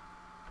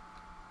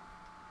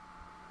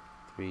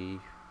 3.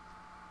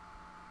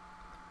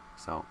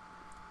 So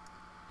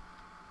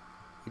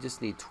we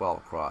just need 12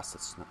 across.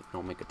 Let's not,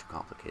 don't make it too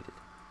complicated.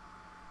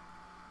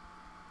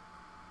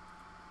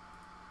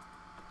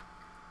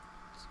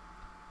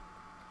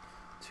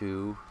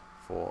 Two,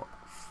 4,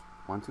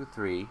 1, 2,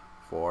 3,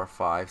 4,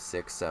 5,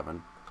 6,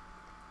 7.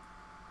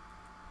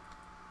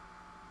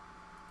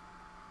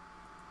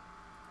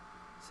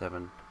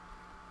 7,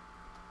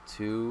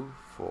 2,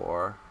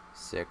 4,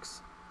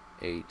 6,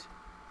 8,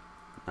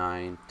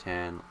 9,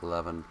 10,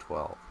 11,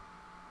 12.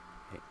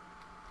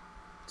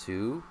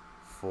 2,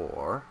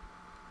 4,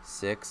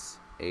 6,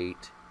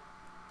 8,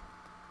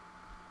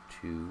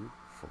 2,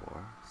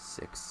 4,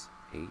 6,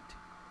 8,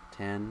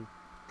 10,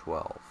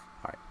 12. All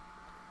right.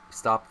 We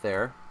stop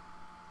there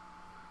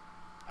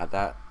at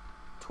that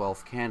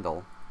 12th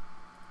candle.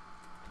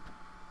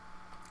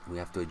 We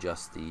have to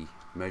adjust the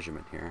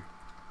measurement here,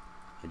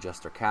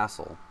 adjust our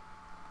castle,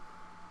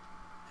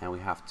 and we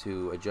have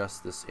to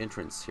adjust this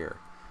entrance here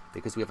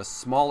because we have a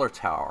smaller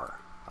tower,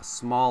 a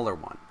smaller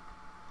one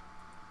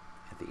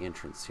at the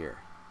entrance here.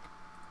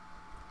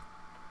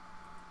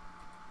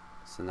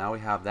 So now we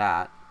have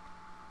that.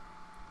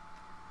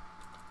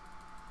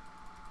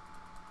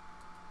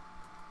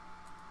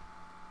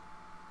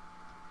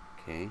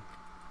 Okay.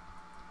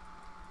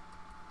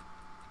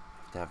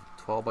 Have to have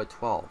 12 by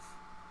 12.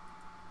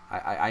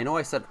 I know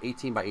I said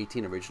 18 by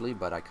 18 originally,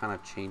 but I kind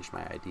of changed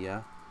my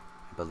idea,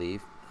 I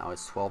believe. Now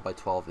it's 12 by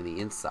 12 in the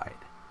inside.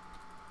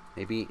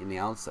 Maybe in the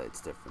outside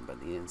it's different,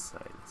 but in the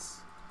inside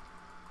it's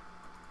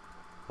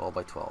 12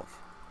 by 12.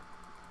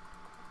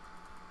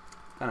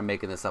 Kind of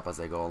making this up as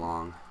I go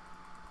along.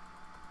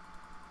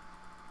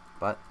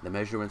 But the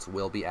measurements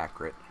will be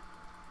accurate,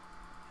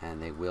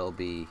 and they will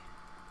be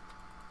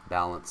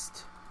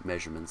balanced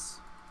measurements.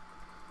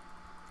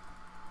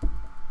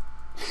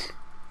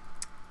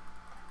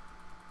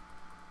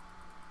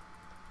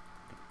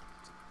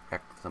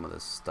 Correct some of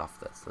this stuff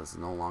that does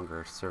no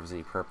longer serves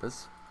any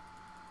purpose.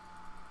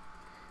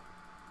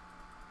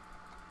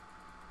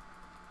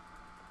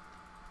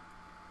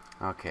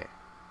 Okay.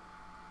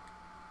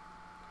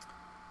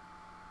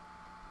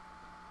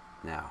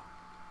 Now,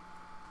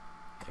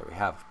 there we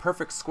have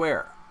perfect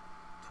square,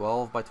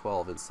 12 by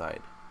 12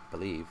 inside, I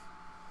believe.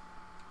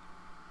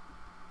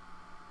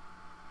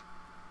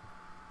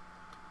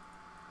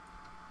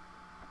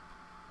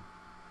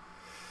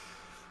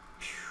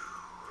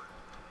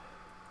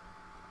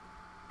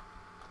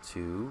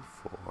 Two,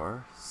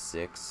 4,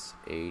 6,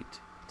 8,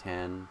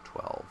 10,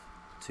 12.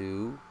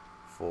 2,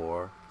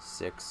 4,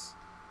 6,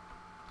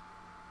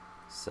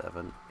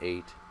 7,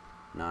 8,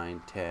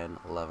 9, 10,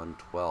 11,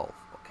 12.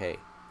 Okay.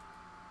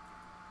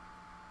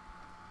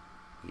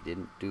 You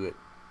didn't do it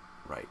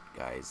right,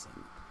 guys.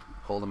 I'm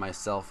holding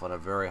myself on a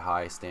very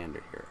high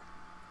standard here.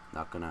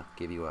 Not gonna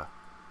give you a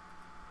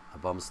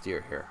bum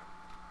steer here.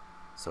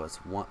 So it's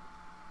 1,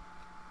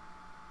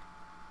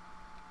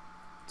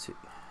 2,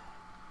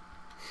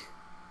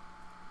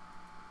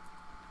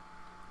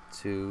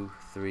 2,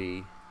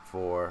 3,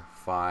 4,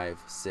 5,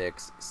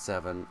 6,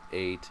 7,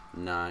 8,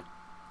 9,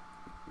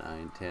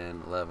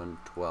 10, 11,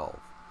 12.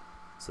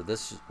 So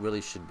this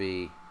really should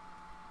be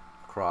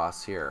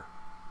across here.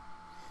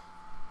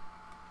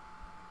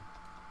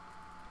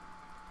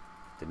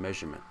 The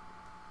measurement.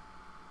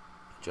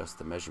 Adjust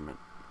the measurement.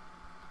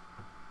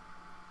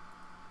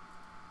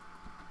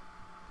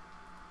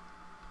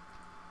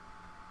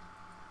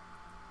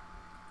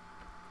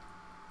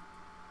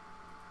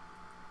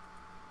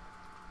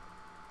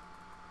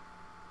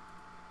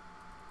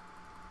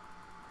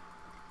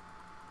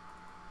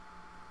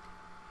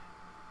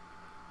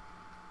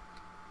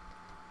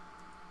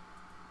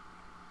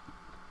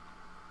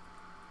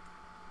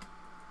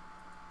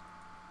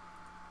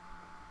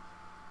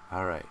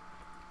 All right.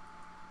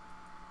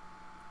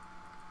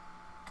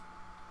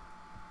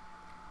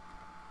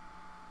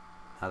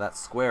 Now that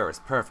square is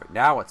perfect.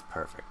 Now it's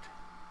perfect.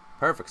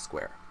 Perfect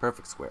square.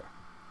 Perfect square.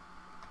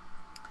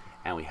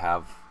 And we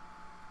have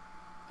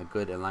a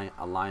good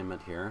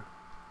alignment here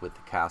with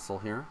the castle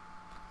here.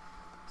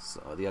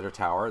 So the other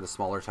tower, the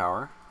smaller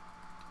tower.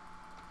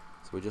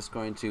 So we're just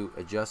going to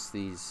adjust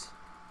these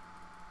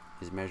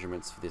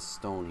measurements for this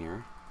stone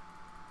here.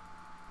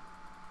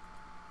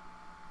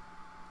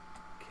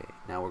 Okay,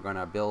 now we're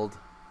gonna build.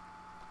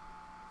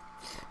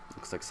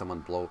 Looks like someone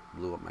blew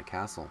up my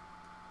castle.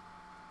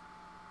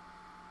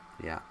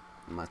 Yeah,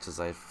 much as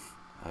I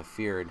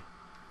feared.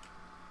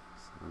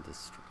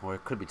 Or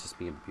it could be just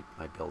me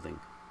my building.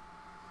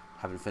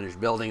 Haven't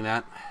finished building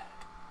that.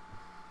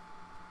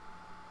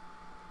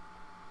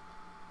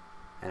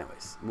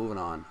 Anyways, moving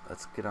on.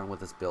 Let's get on with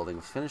this building.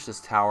 Let's finish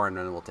this tower and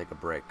then we'll take a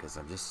break because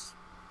I'm just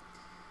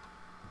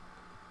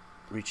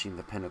reaching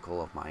the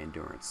pinnacle of my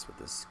endurance with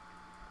this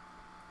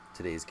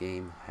today's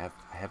game. I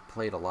have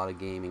played a lot of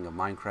gaming of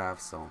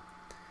Minecraft, so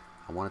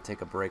I want to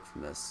take a break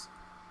from this.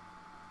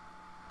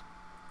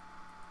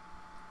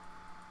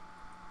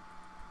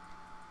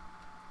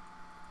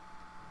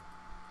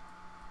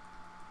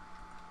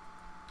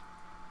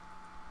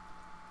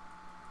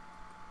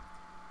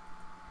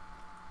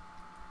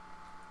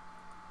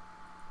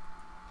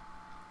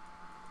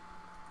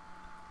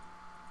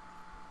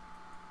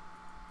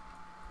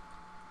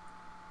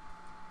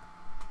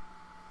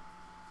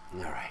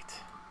 All right.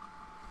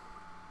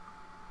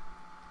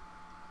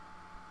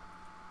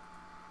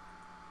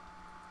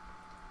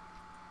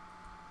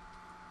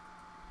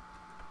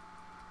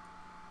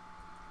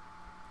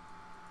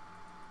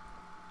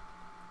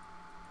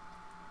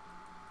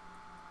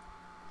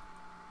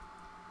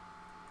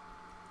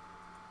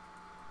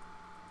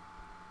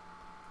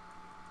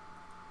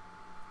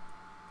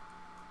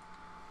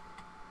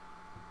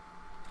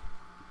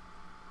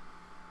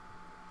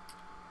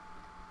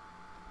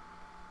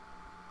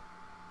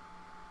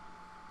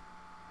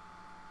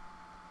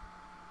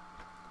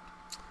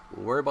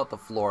 We'll worry about the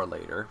floor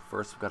later.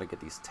 First, we've got to get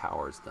these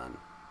towers done.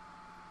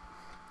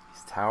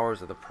 These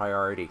towers are the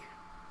priority.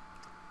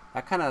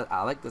 That kind of,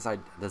 I like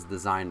this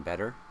design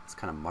better. It's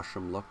kind of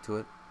mushroom look to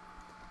it.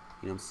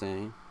 You know what I'm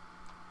saying?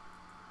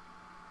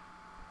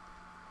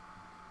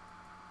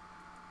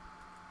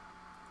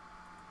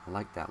 I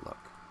like that look.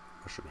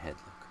 Mushroom head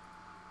look.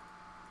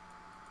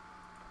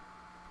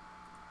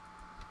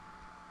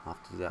 I'll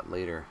have to do that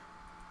later.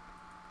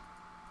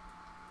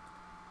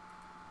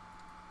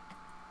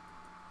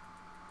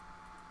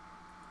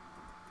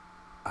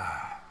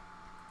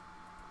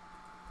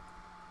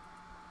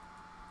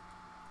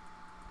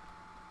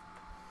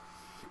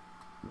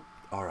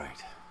 All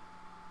right.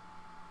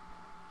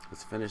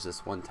 Let's finish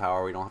this one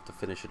tower. We don't have to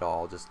finish it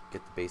all. Just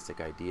get the basic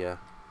idea.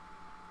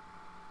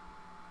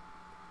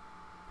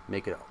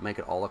 Make it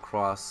all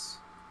across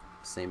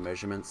same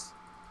measurements.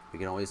 We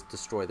can always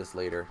destroy this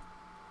later.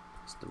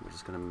 We're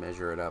just gonna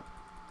measure it up.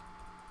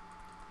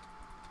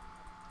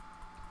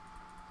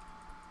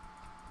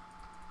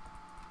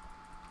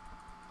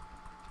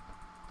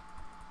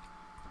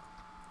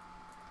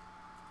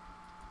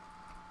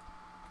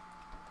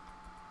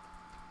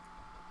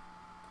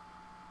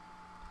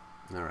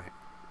 All right.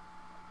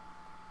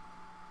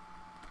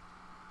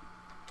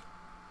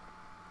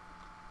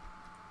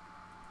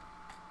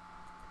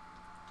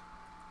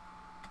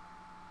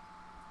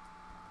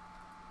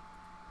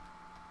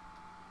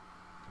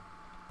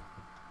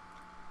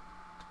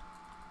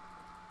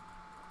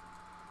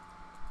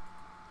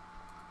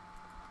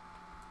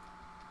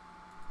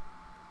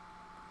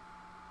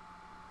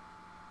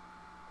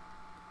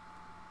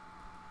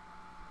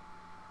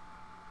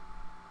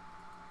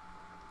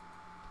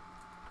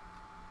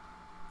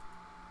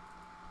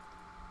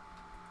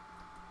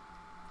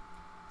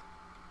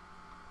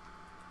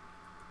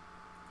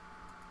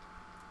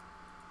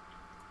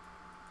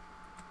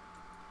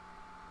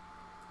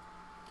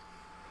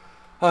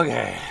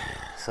 Okay,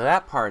 so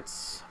that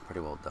part's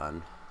pretty well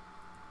done.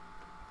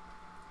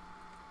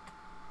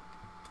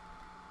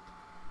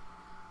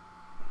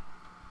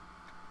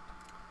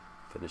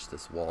 Finish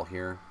this wall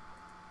here.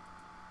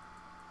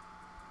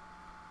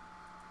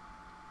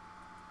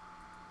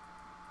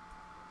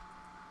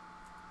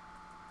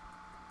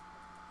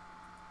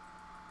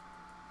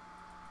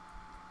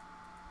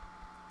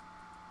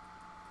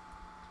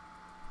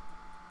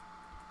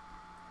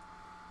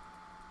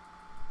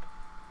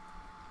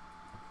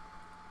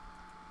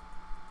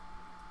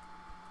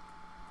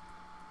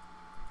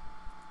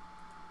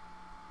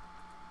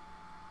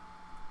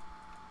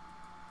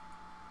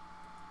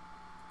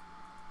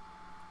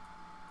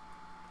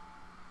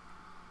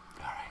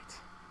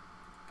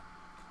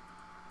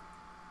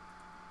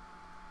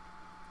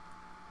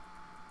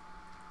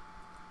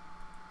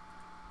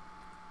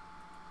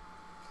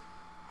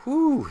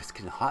 Whew, it's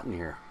getting hot in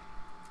here.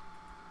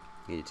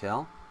 Can you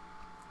tell?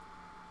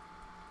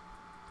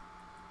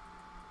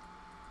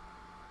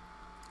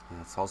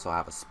 Let's also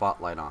have a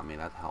spotlight on me.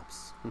 That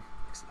helps.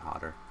 Makes it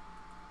hotter.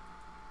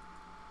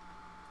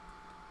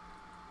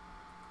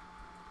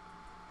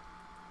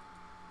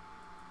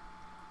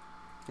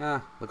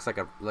 Yeah, looks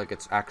like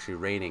it's actually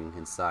raining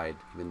inside,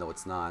 even though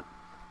it's not,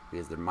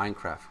 because their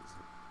Minecraft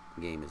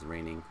game is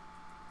raining.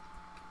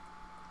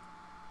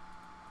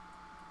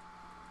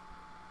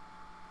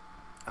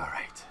 All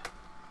right.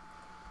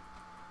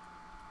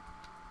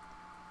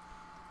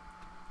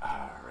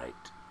 All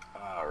right.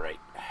 All right.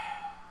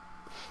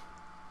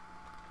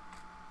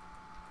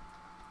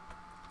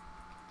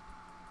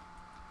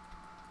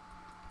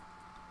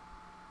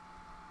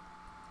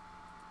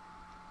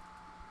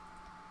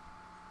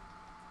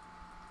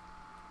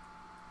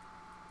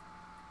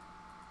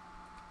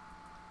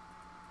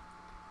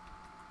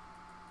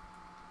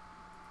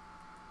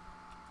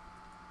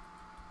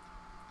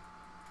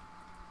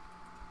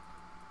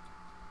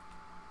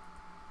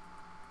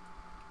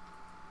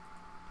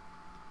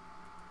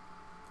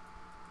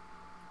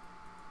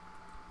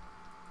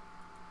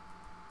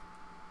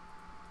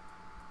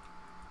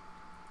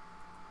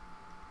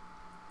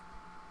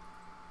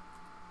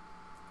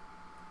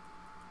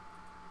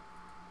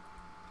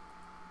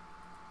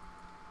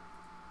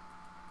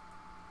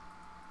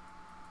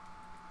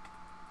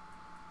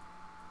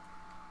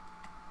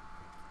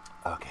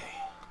 Okay,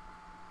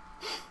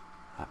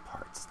 that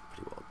part's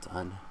pretty well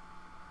done.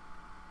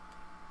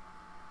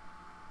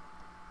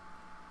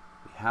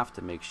 We have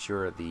to make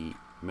sure the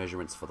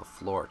measurements for the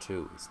floor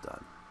too is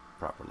done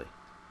properly.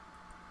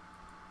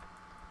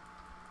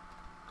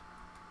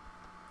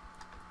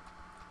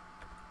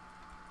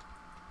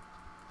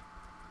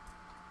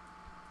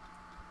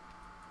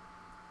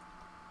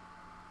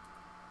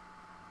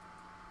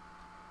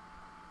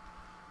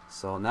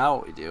 So now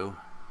what we do,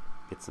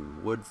 get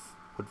some wood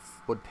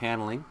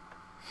paneling.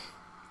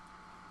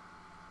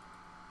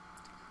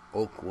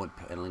 Oak wood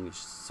paneling is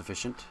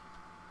sufficient.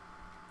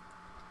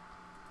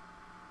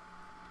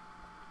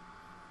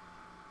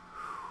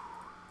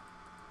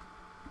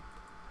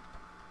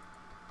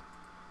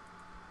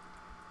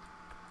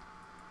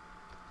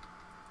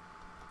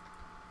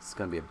 It's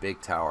going to be a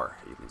big tower,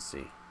 you can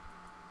see.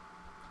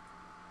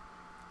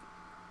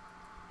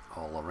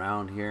 All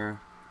around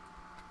here.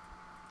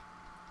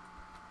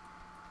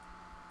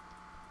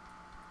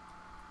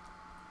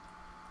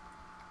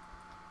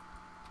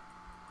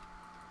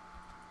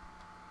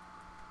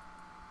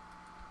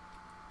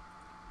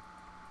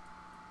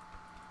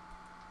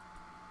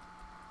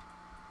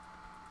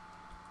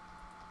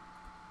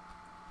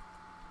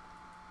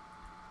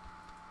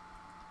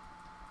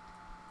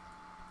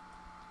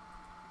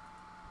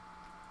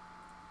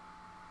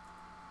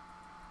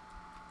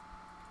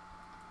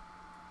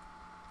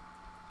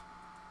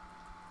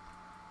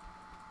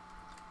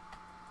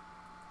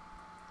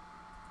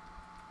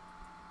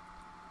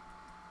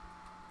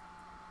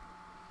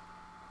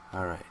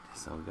 Alright,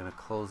 so we're going to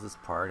close this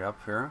part up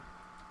here.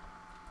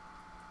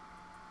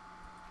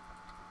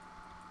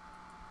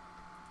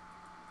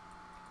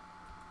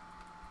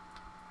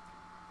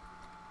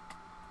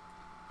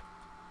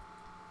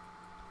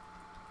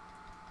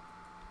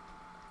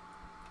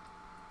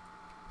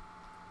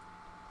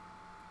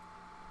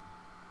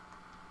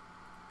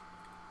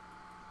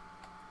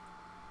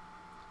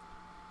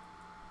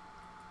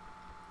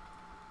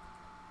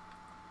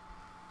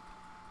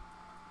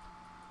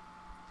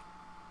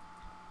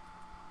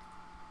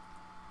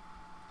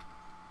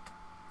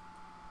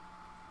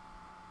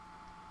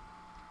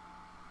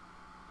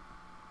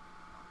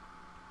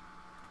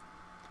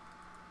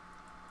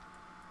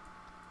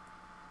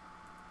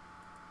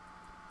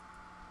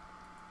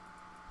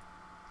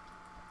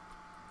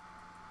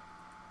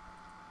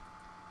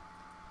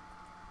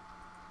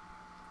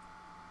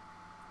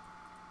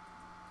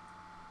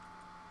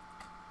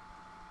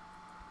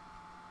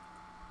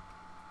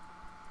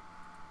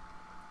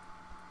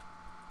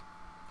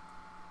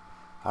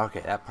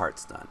 Okay, that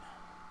part's done.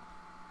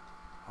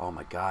 Oh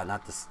my god,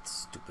 not this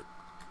stupid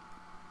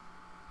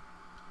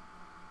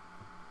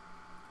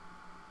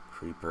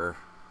creeper.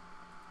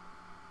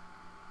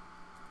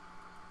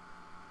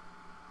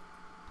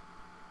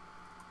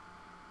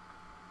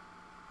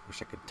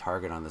 Wish I could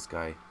target on this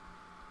guy.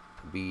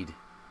 A bead.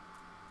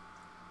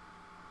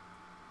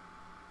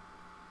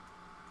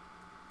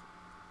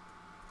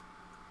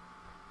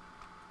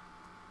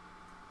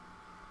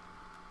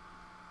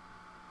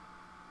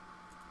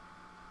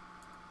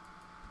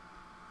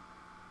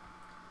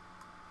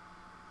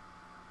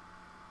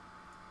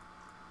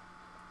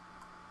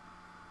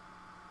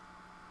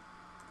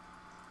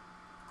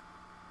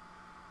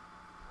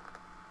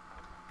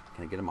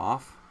 Can I get him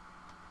off?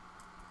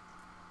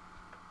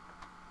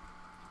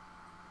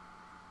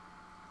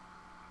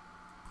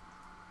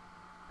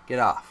 Get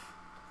off.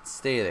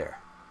 Stay there.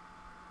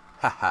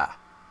 Haha.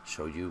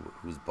 Show you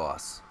who's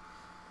boss.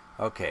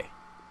 Okay.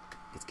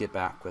 Let's get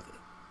back with it.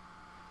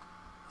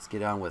 Let's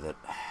get on with it.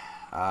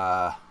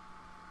 Now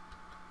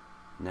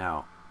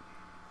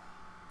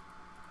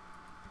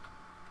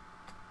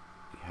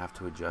we have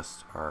to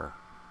adjust our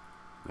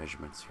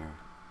measurements here.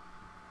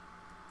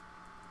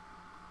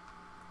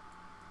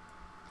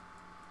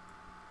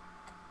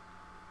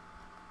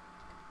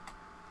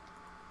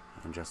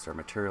 Adjust our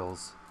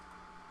materials.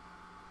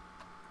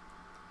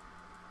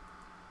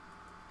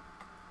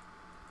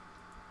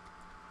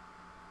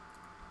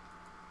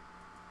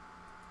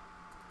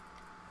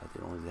 I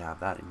don't really have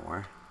that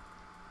anymore.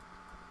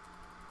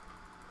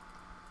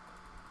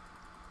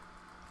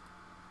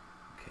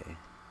 Okay.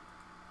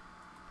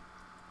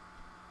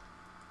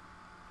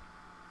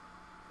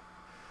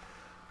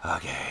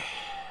 Okay.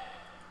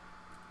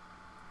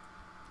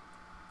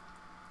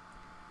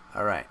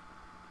 All right.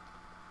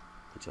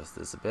 Adjust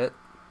this a bit.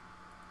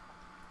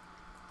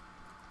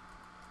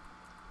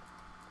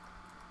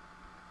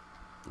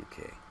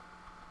 Okay.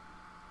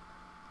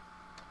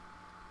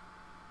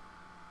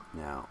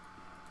 Now,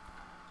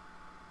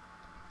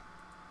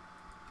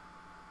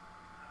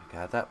 I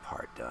got that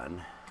part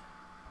done.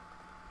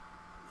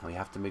 Now we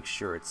have to make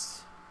sure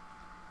it's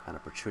kind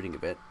of protruding a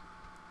bit.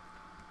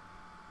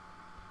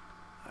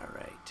 All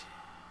right.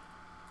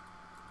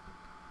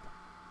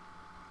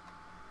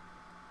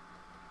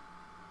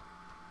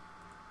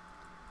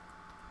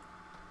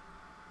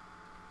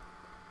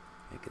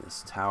 Making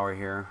this tower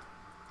here.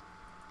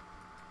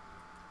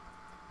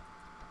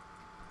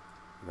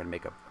 We're going to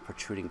make a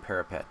protruding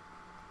parapet.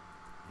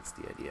 That's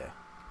the idea.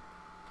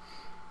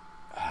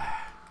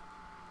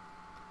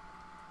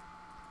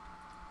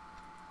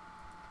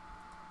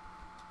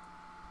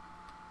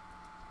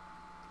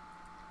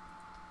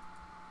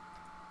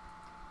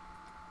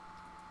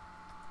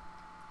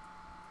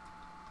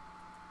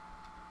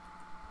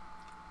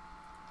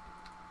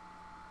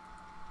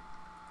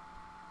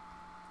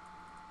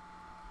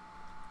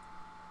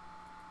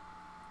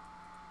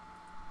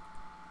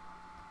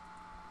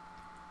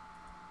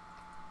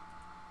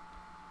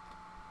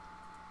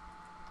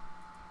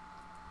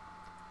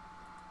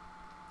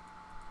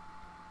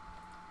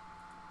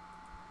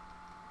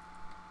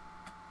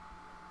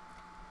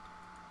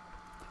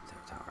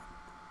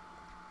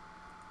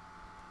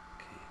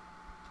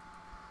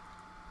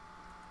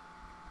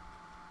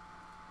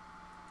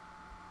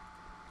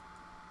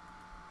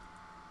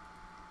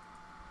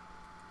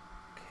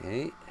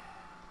 Okay.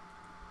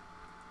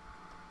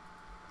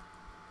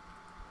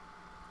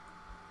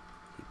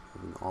 Keep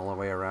moving all the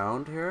way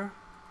around here.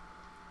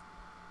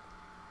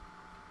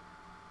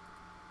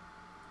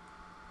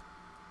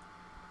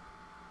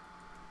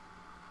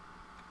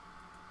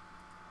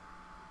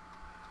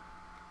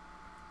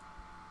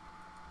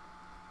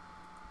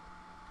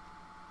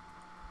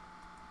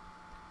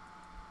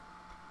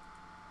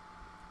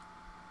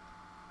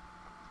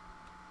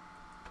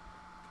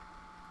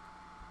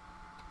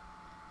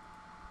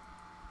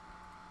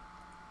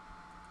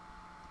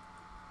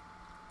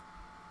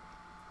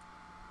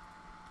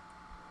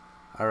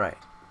 All right.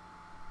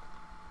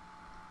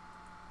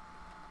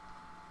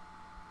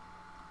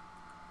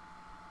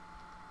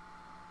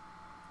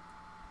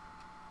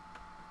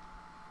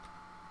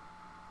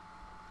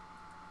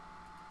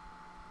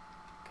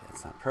 Okay,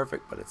 it's not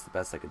perfect, but it's the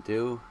best I could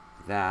do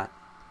with that.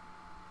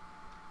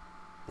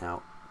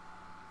 Now,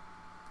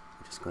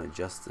 I'm just going to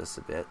adjust this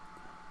a bit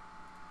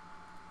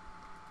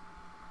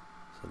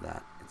so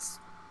that it's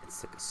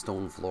like a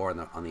stone floor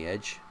on the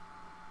edge.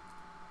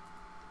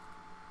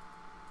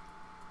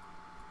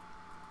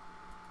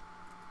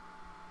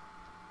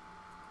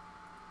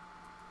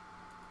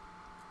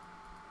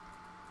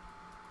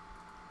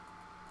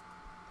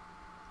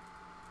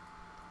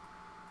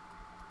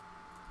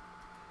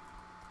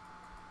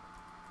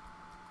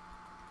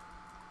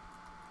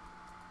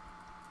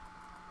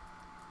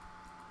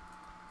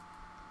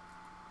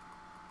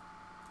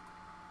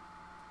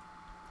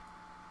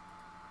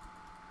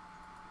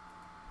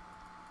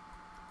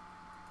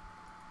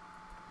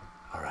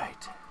 All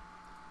right.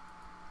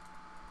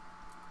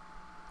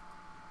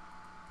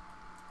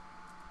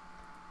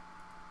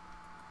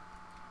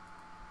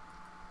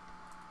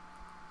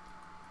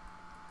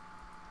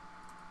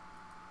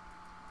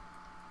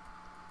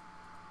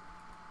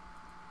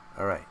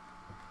 All right.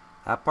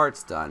 That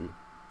part's done.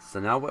 So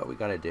now what we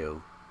got to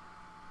do,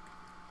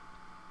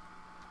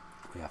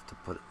 we have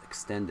to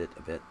extend it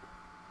a bit.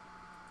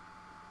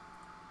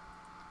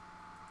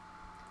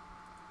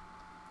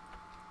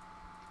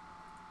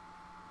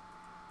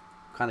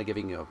 Kind of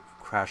giving you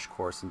a crash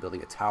course in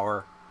building a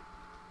tower.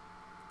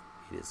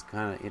 It is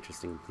kind of an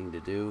interesting thing to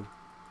do.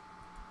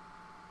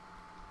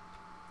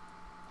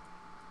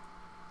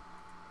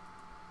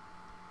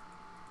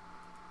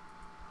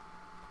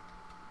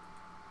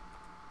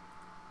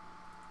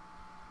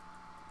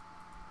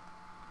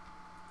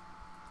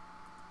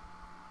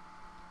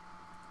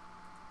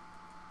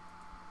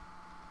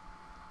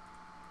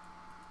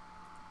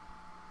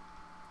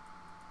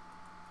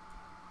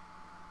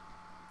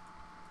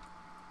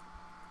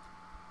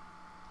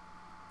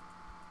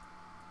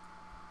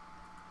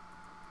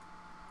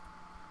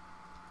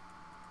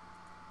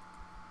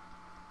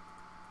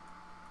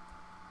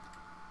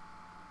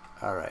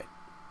 All right.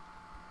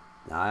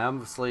 Now I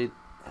obviously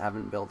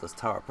haven't built this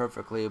tower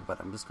perfectly, but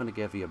I'm just going to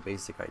give you a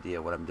basic idea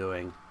of what I'm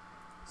doing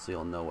so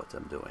you'll know what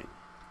I'm doing.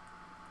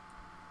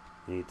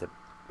 You need to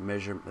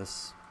measure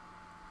this.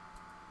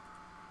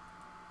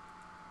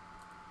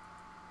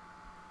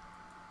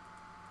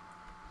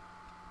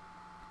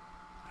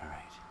 All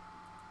right.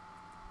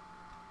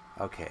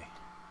 Okay.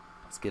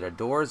 Let's get our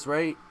doors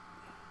right.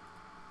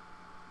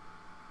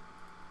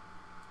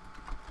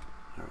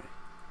 All right.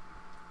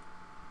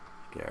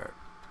 Get our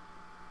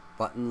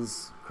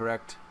buttons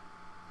correct.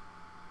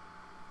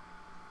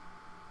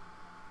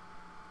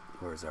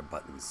 Where's our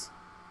buttons?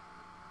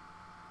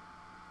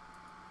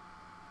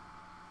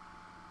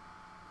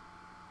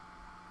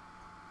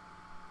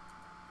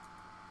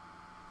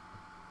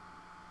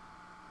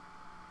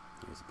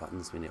 Here's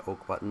buttons. We need an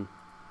oak button.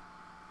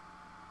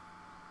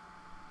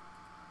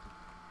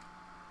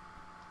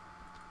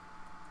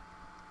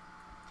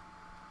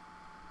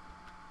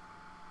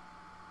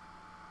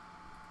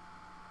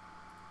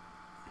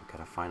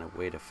 Gotta find a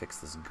way to fix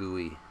this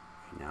GUI right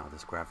now,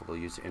 this graphical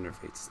user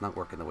interface. It's not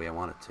working the way I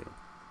want it to.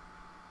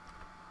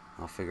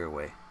 I'll figure a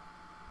way.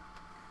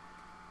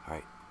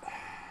 Alright.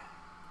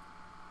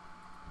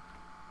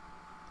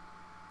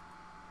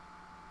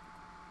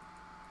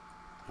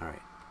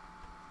 Alright.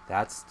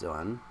 That's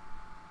done.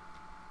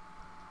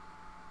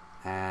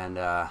 And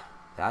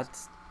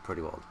that's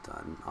pretty well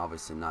done.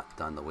 Obviously not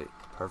done the way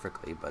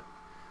perfectly, but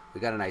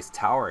we got a nice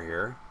tower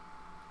here.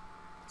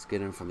 Let's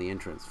get in from the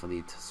entrance, from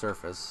the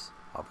surface.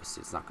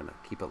 Obviously, it's not going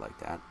to keep it like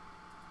that.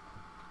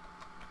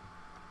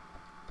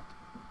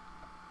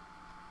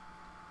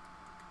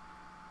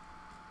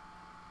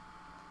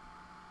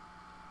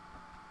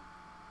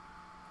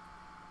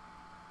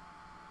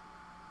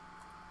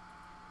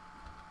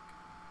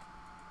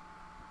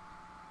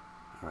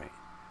 All right.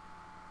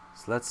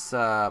 So let's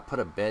put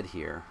a bed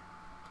here.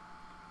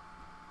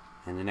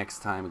 And the next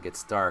time it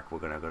gets dark, we're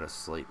going to go to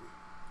sleep.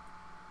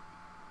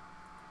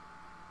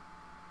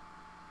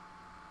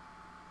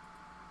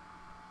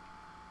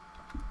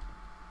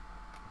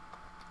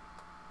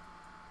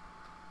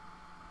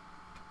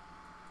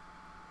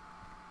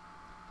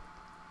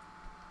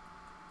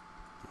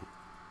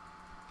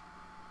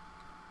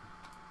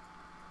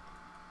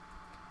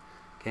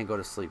 Can't go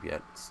to sleep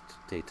yet. It's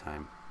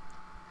daytime.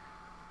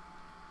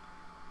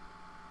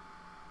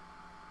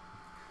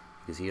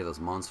 can see those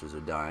monsters are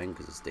dying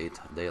because it's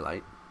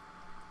daylight.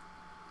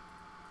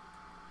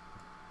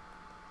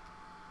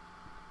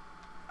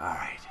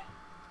 Alright.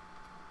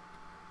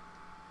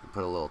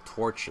 Put a little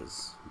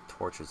torches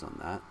on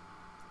that,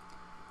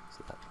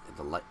 so that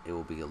the light, it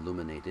will be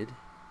illuminated.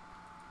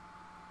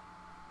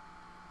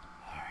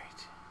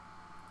 Alright.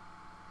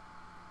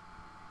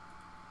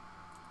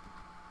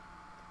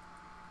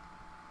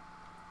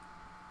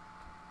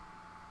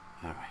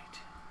 Alright.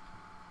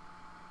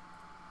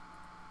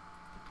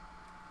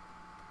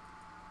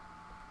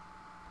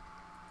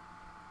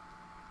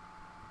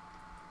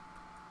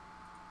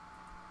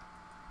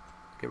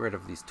 Get rid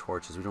of these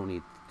torches. We don't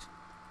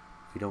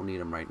need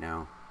them right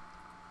now.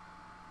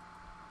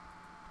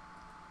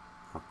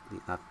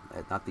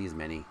 Not these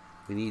many.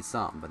 We need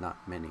some, but not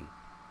many.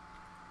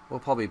 We'll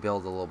probably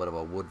build a little bit of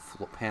a wood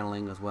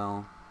paneling as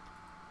well.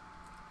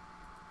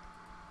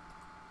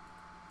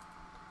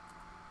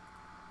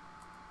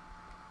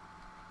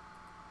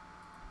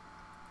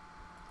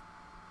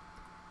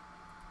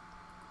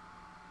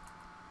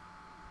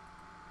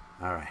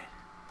 All right.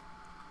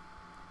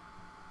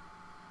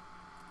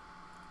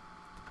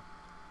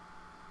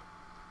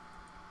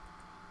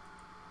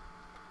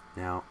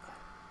 Now,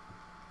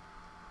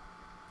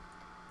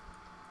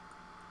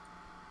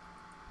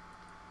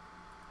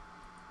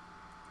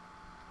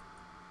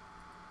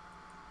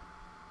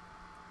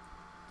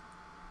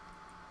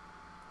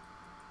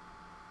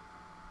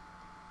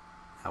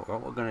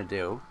 what we're going to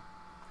do,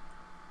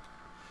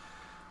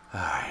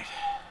 alright,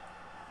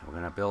 we're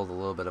going to build a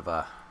little bit of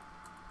a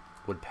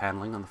wood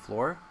paneling on the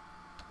floor,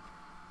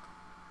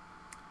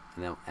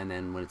 and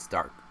then when it's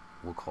dark,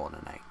 we'll call it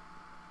a night.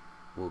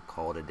 We'll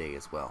call it a day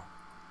as well,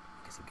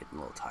 because I'm getting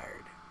a little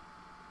tired.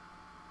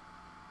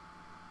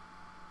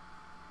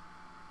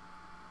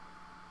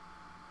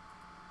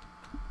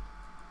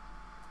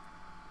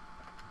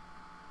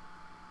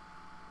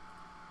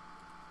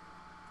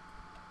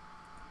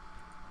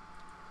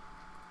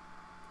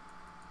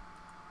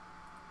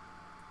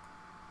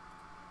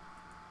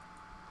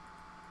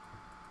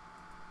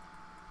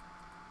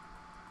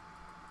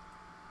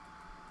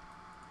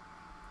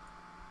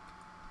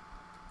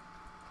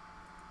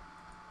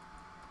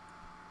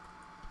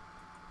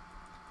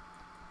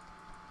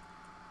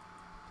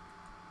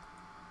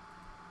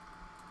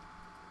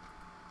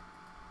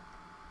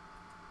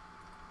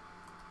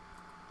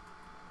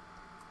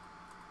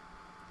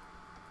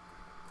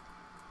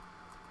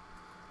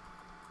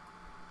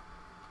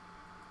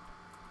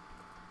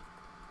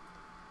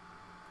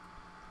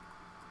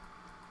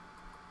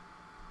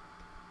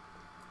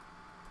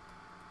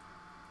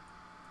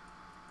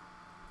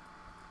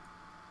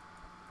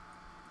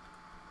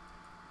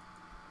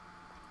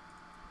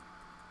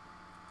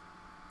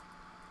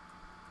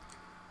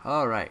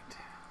 Alright,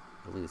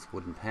 building this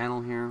wooden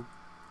panel here.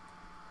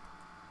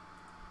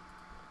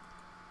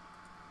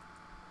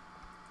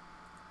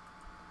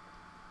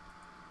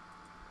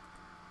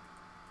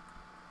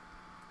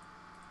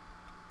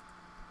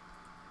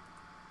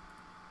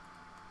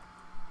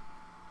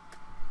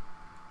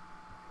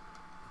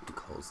 We can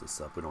close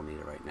this up, we don't need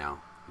it right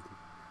now.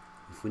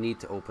 If we need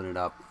to open it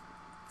up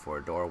for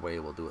a doorway,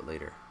 we'll do it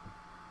later.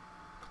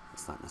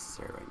 It's not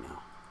necessary right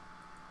now.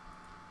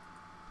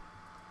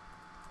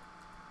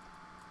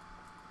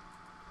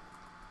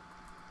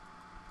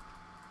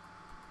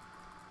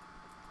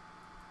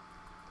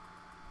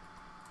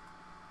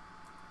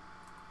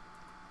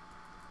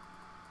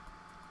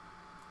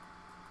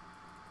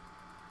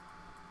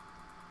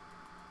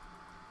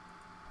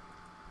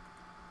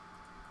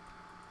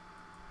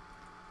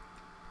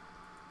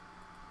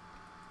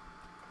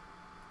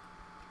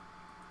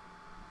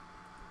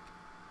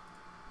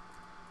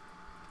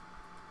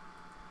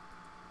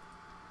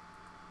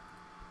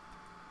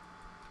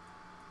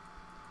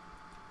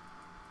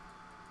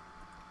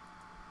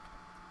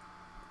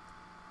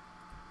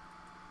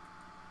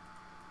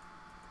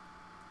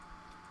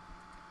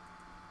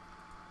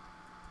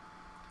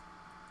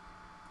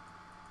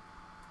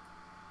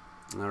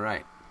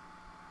 Alright.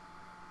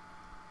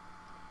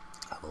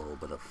 A little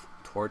bit of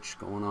torch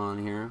going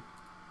on here.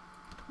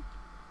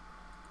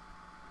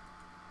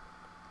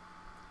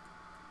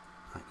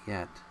 Not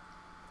yet.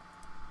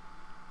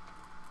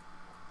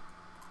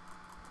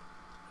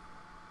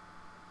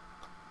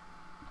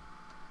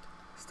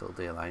 Still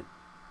daylight.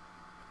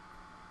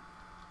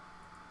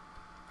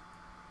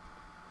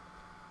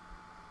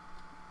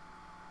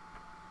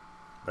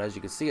 But as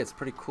you can see, it's a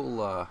pretty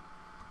cool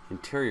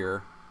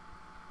interior.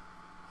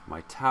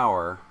 My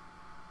tower,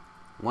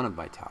 one of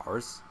my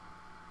towers.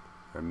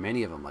 There are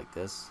many of them like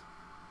this.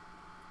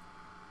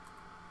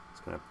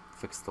 It's going to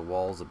fix the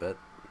walls a bit.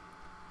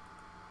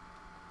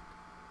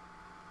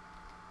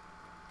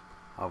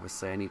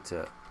 Obviously I need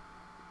to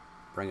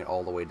bring it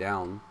all the way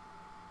down.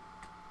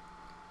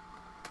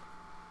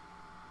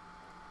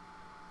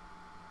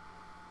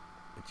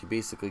 But you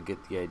basically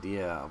get the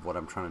idea of what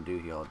I'm trying to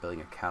do here. I'm building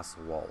a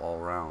castle wall all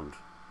around.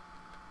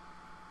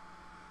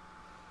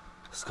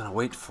 Just gonna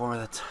wait for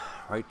the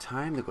right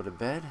time to go to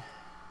bed,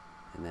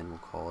 and then we'll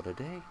call it a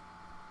day.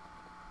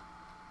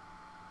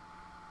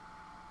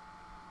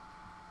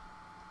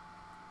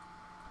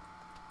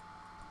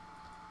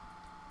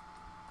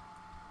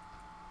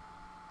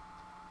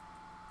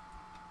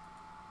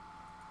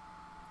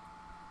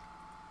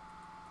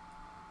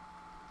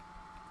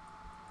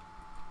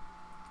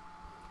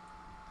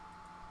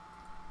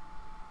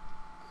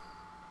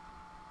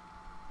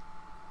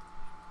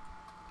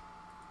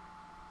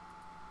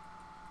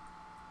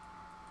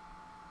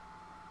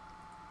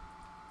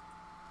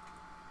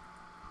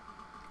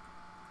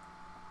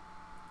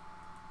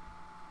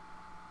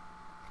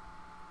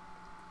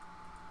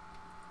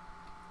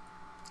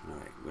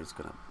 we're just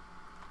gonna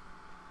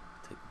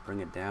bring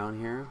it down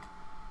here.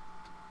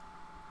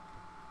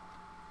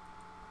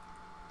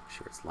 Make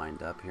sure it's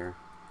lined up here.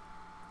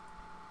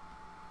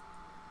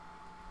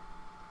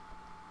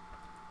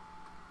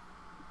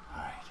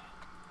 All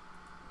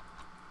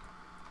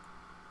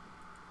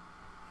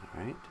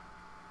right.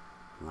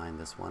 Line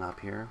this one up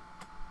here.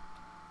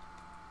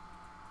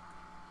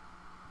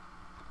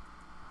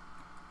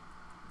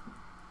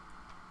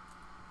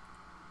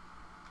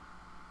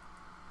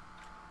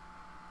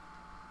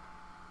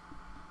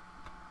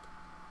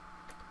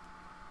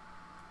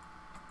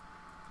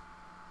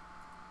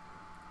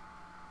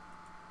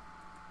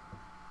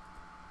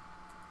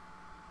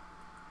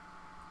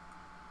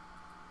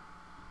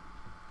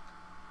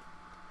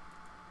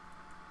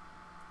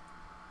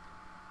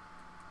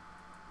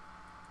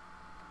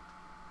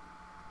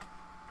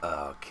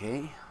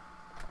 Okay.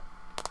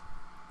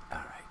 All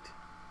right.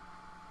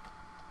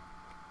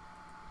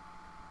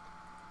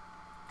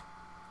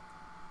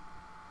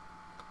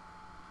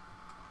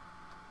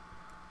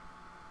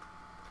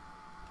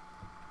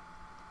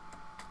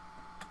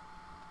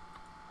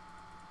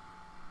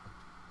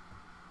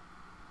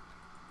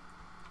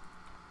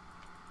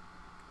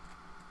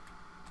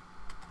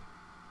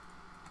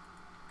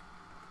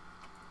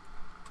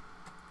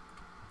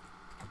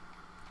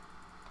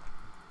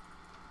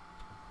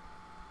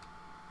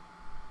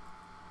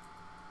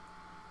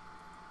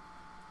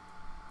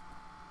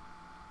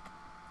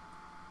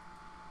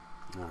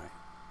 All right.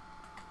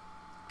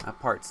 That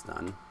part's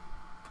done.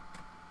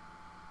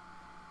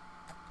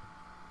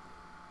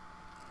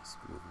 Let's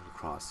move it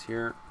across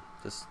here.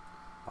 Just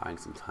buying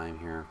some time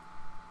here.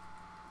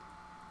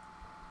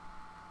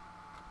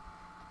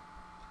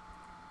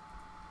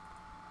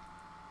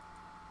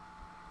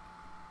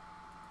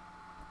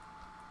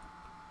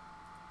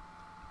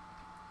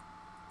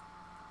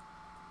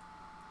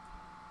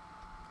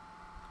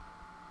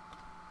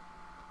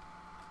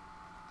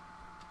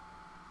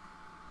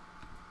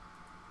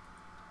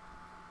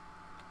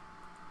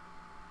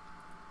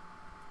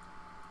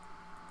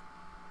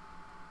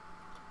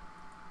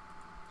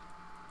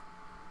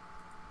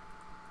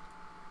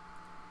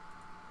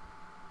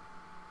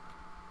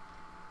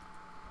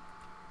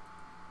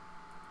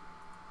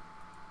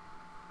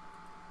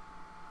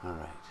 All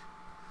right.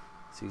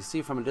 So you can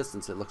see from a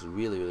distance it looks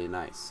really, really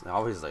nice.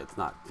 Obviously it's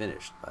not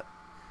finished, but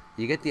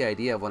you get the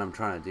idea of what I'm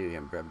trying to do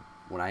here.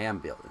 When I am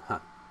building,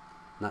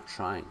 not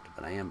trying to,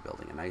 but I am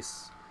building a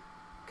nice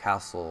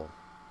castle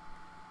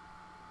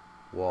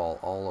wall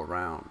all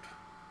around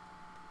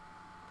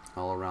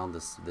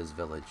this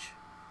village.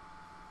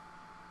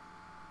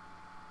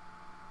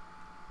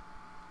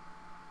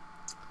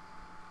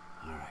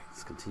 All right,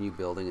 let's continue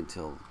building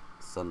until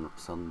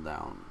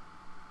sundown.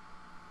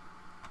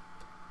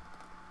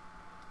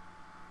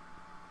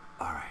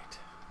 All right.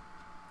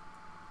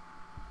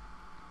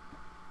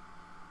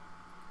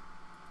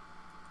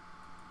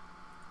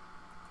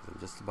 I'm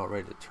just about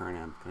ready to turn.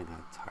 I'm kind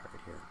of tired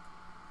here.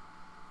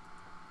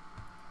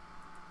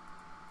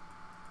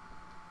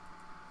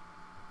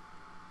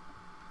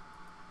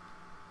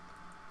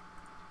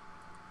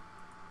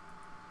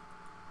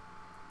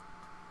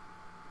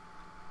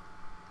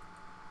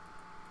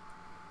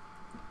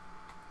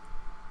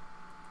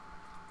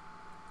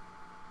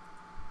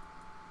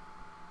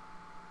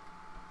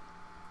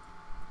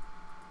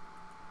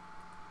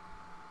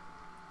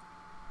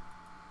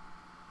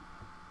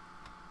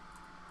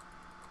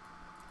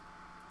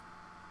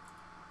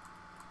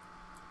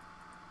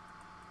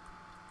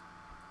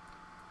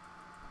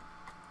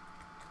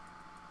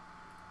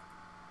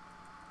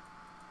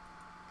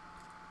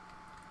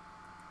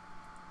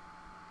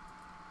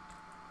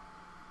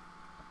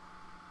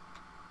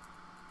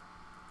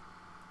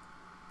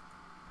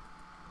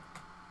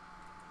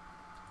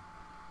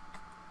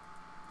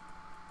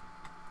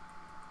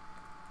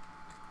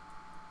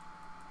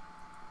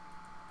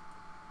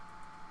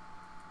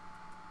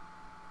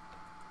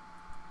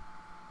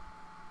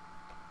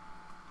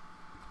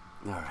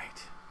 All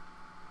right.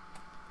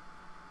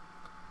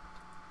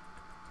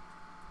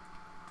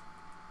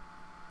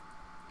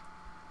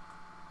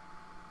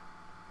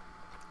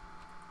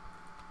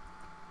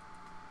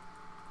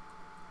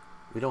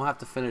 We don't have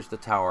to finish the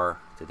tower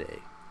today.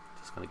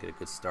 Just gonna get a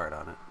good start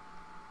on it.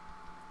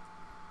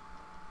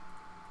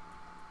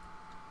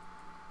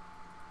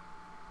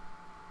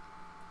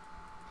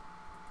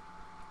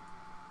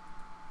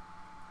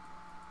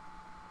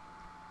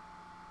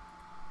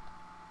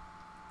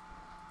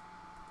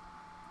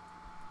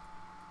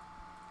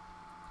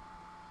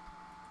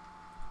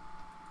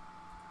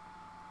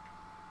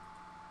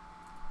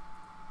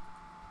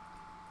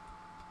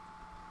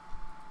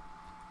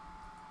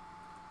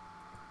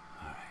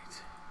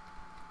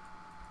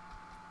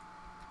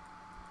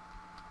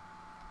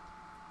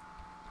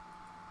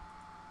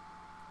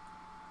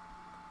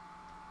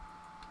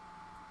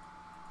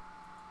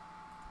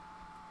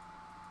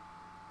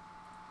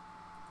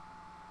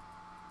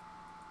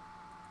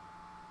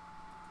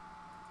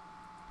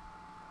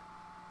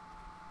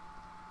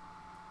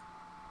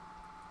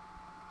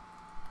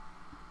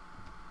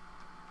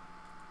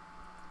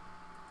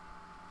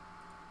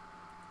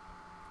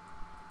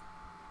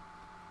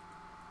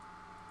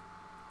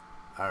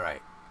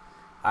 Alright.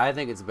 I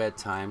think it's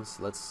bedtime,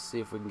 so let's see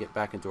if we can get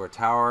back into our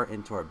tower,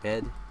 into our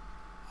bed.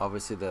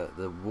 Obviously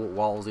the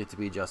walls need to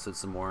be adjusted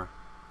some more.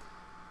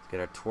 Let's get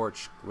our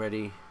torch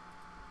ready.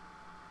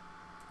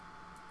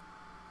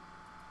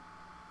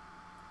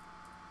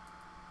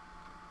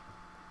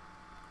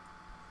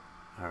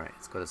 Alright,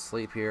 let's go to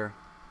sleep here.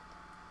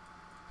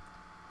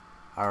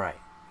 Alright,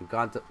 we've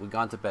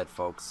gone to bed,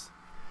 folks.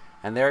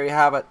 And there you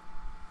have it.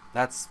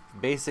 That's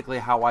basically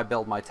how I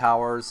build my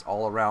towers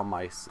all around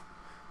my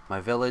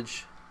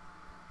village.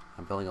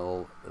 I'm building a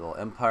little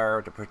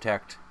empire to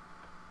protect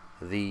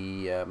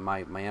the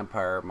my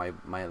empire,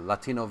 my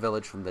Latino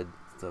village from the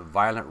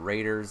violent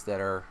raiders that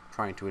are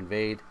trying to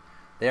invade.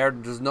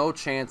 There's no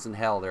chance in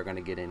hell they're going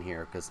to get in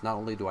here, because not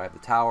only do I have the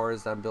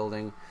towers that I'm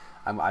building,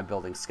 I'm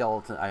building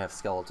skeleton. I have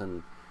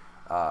skeleton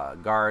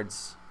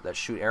guards that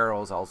shoot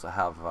arrows. I also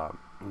have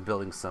I'm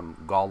building some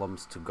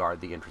golems to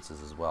guard the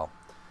entrances as well.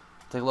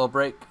 Take a little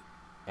break,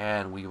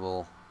 and we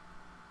will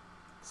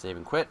save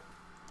and quit,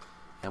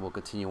 and we'll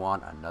continue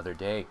on another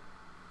day.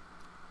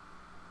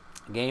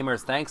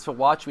 Gamers, thanks for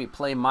watching me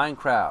play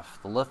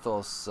Minecraft, the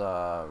Lithos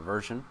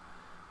version,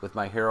 with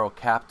my hero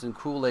Captain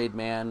Kool-Aid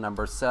Man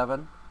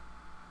 #7.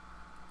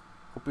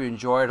 Hope you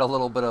enjoyed a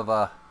little bit of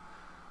a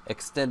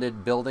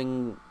extended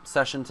building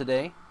session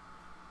today.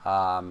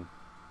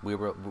 We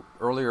were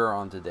earlier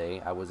on today.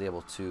 I was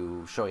able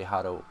to show you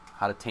how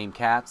to tame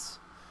cats,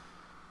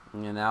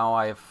 and now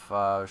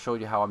I've showed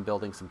you how I'm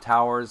building some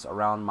towers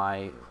around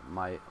my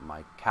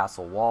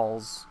castle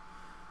walls,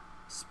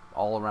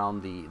 all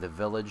around the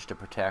village to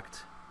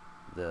protect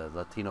the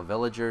Latino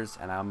villagers.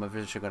 And I'm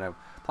eventually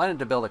planning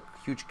to build a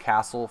huge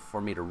castle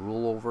for me to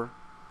rule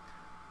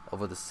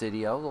over the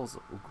city. I'll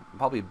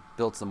probably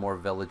build some more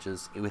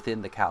villages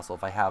within the castle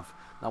if I have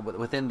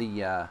within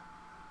the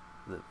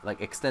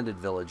like extended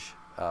village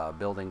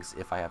buildings,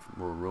 if I have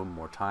more room,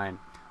 more time.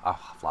 I'll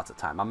have lots of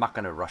time. I'm not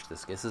going to rush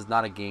this. This is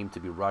not a game to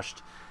be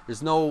rushed.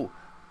 There's no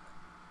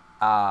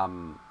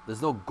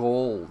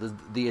goal.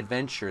 The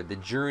adventure, the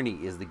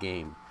journey is the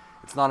game.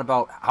 It's not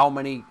about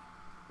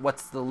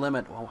what's the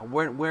limit.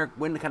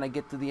 When can I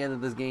get to the end of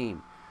this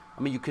game?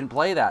 I mean, you can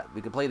play that.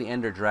 We can play the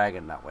Ender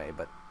Dragon that way,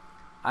 but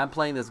I'm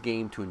playing this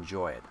game to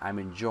enjoy it. I'm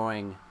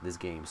enjoying this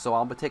game. So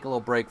I'm going to take a little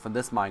break from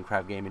this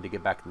Minecraft gaming to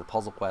get back to the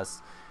puzzle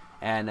quests.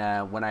 And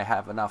when I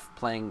have enough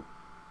playing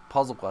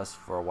puzzle quests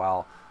for a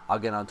while, I'll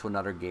get onto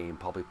another game.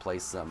 Probably play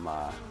some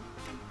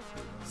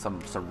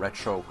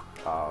retro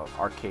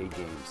arcade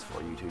games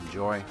for you to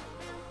enjoy.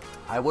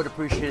 I would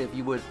appreciate it if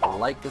you would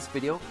like this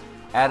video,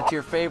 add it to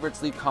your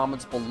favorites, leave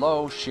comments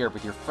below, share it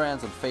with your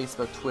friends on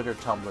Facebook, Twitter,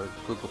 Tumblr,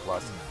 Google+,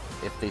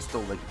 if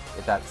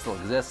that still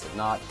exists. If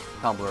not,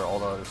 Tumblr, all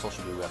the other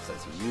social media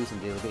websites you use on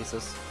a daily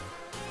basis.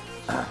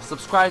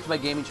 Subscribe to my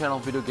gaming channel,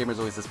 Video Gamers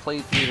Oasis Play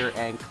Theater,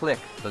 and click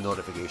the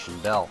notification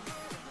bell.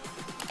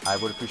 I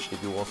would appreciate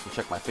if you also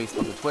check my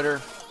Facebook and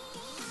Twitter.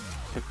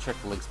 Check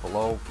the links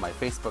below. My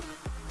Facebook,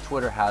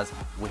 Twitter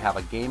we have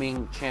a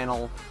gaming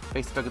channel,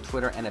 Facebook and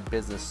Twitter, and a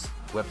business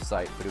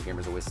website,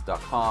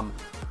 videogamersoasis.com,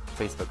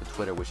 Facebook and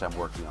Twitter, which I'm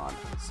working on.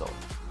 So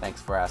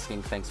thanks for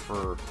asking. Thanks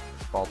for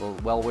all the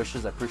well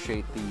wishes. I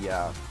appreciate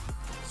the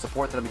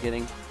support that I'm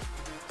getting.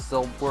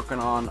 Still working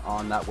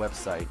on that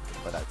website,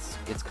 but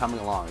it's coming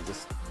along. It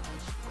just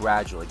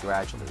gradually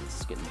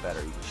it's getting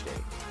better each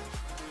day.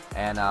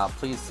 And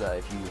please,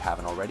 if you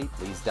haven't already,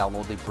 please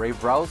download the Brave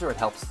browser. It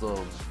helps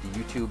the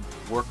YouTube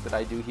work that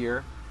I do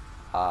here.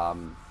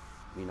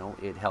 You know,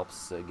 it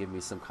helps give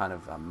me some kind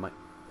of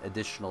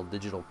additional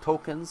digital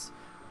tokens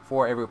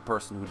for every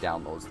person who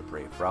downloads the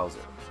Brave browser.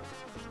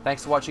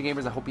 Thanks for watching,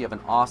 gamers. I hope you have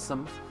an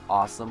awesome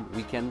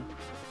weekend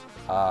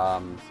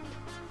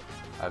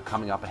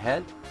coming up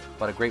ahead.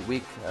 But a great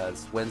week.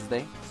 It's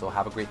Wednesday, so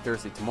have a great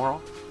Thursday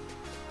tomorrow.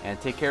 And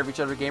take care of each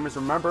other, gamers.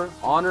 Remember,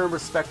 honor and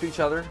respect each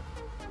other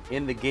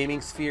in the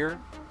gaming sphere.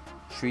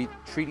 Treat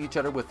each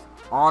other with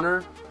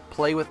honor.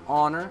 Play with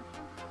honor.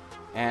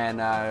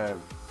 And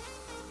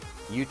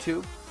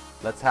YouTube,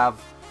 let's have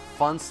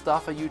fun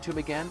stuff at YouTube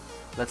again.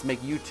 Let's make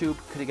YouTube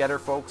together,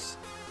 folks,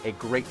 a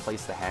great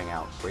place to hang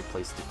out, great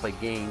place to play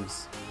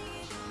games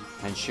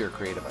and share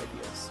creative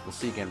ideas. We'll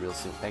see you again real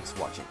soon. Thanks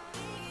for watching.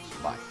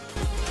 Bye.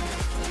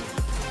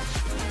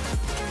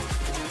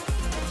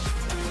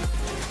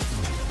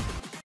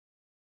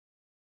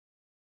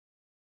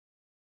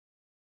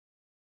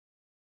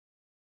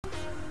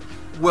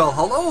 Well,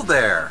 hello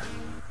there.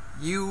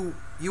 You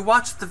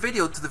watched the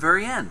video to the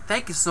very end.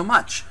 Thank you so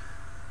much.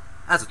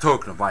 As a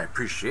token of my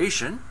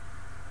appreciation,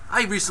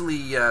 I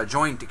recently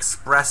joined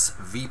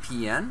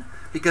ExpressVPN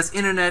because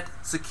internet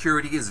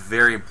security is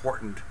very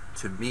important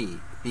to me,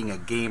 being a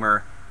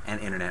gamer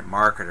and internet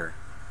marketer.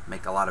 I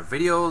make a lot of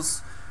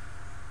videos,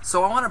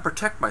 so I want to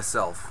protect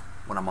myself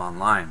when I'm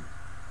online.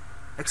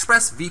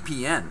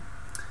 ExpressVPN.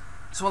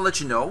 So I'll let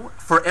you know,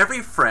 for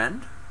every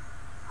friend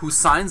who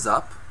signs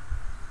up,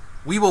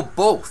 we will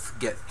both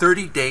get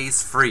 30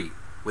 days free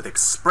with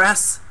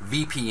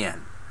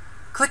ExpressVPN.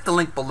 Click the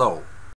link below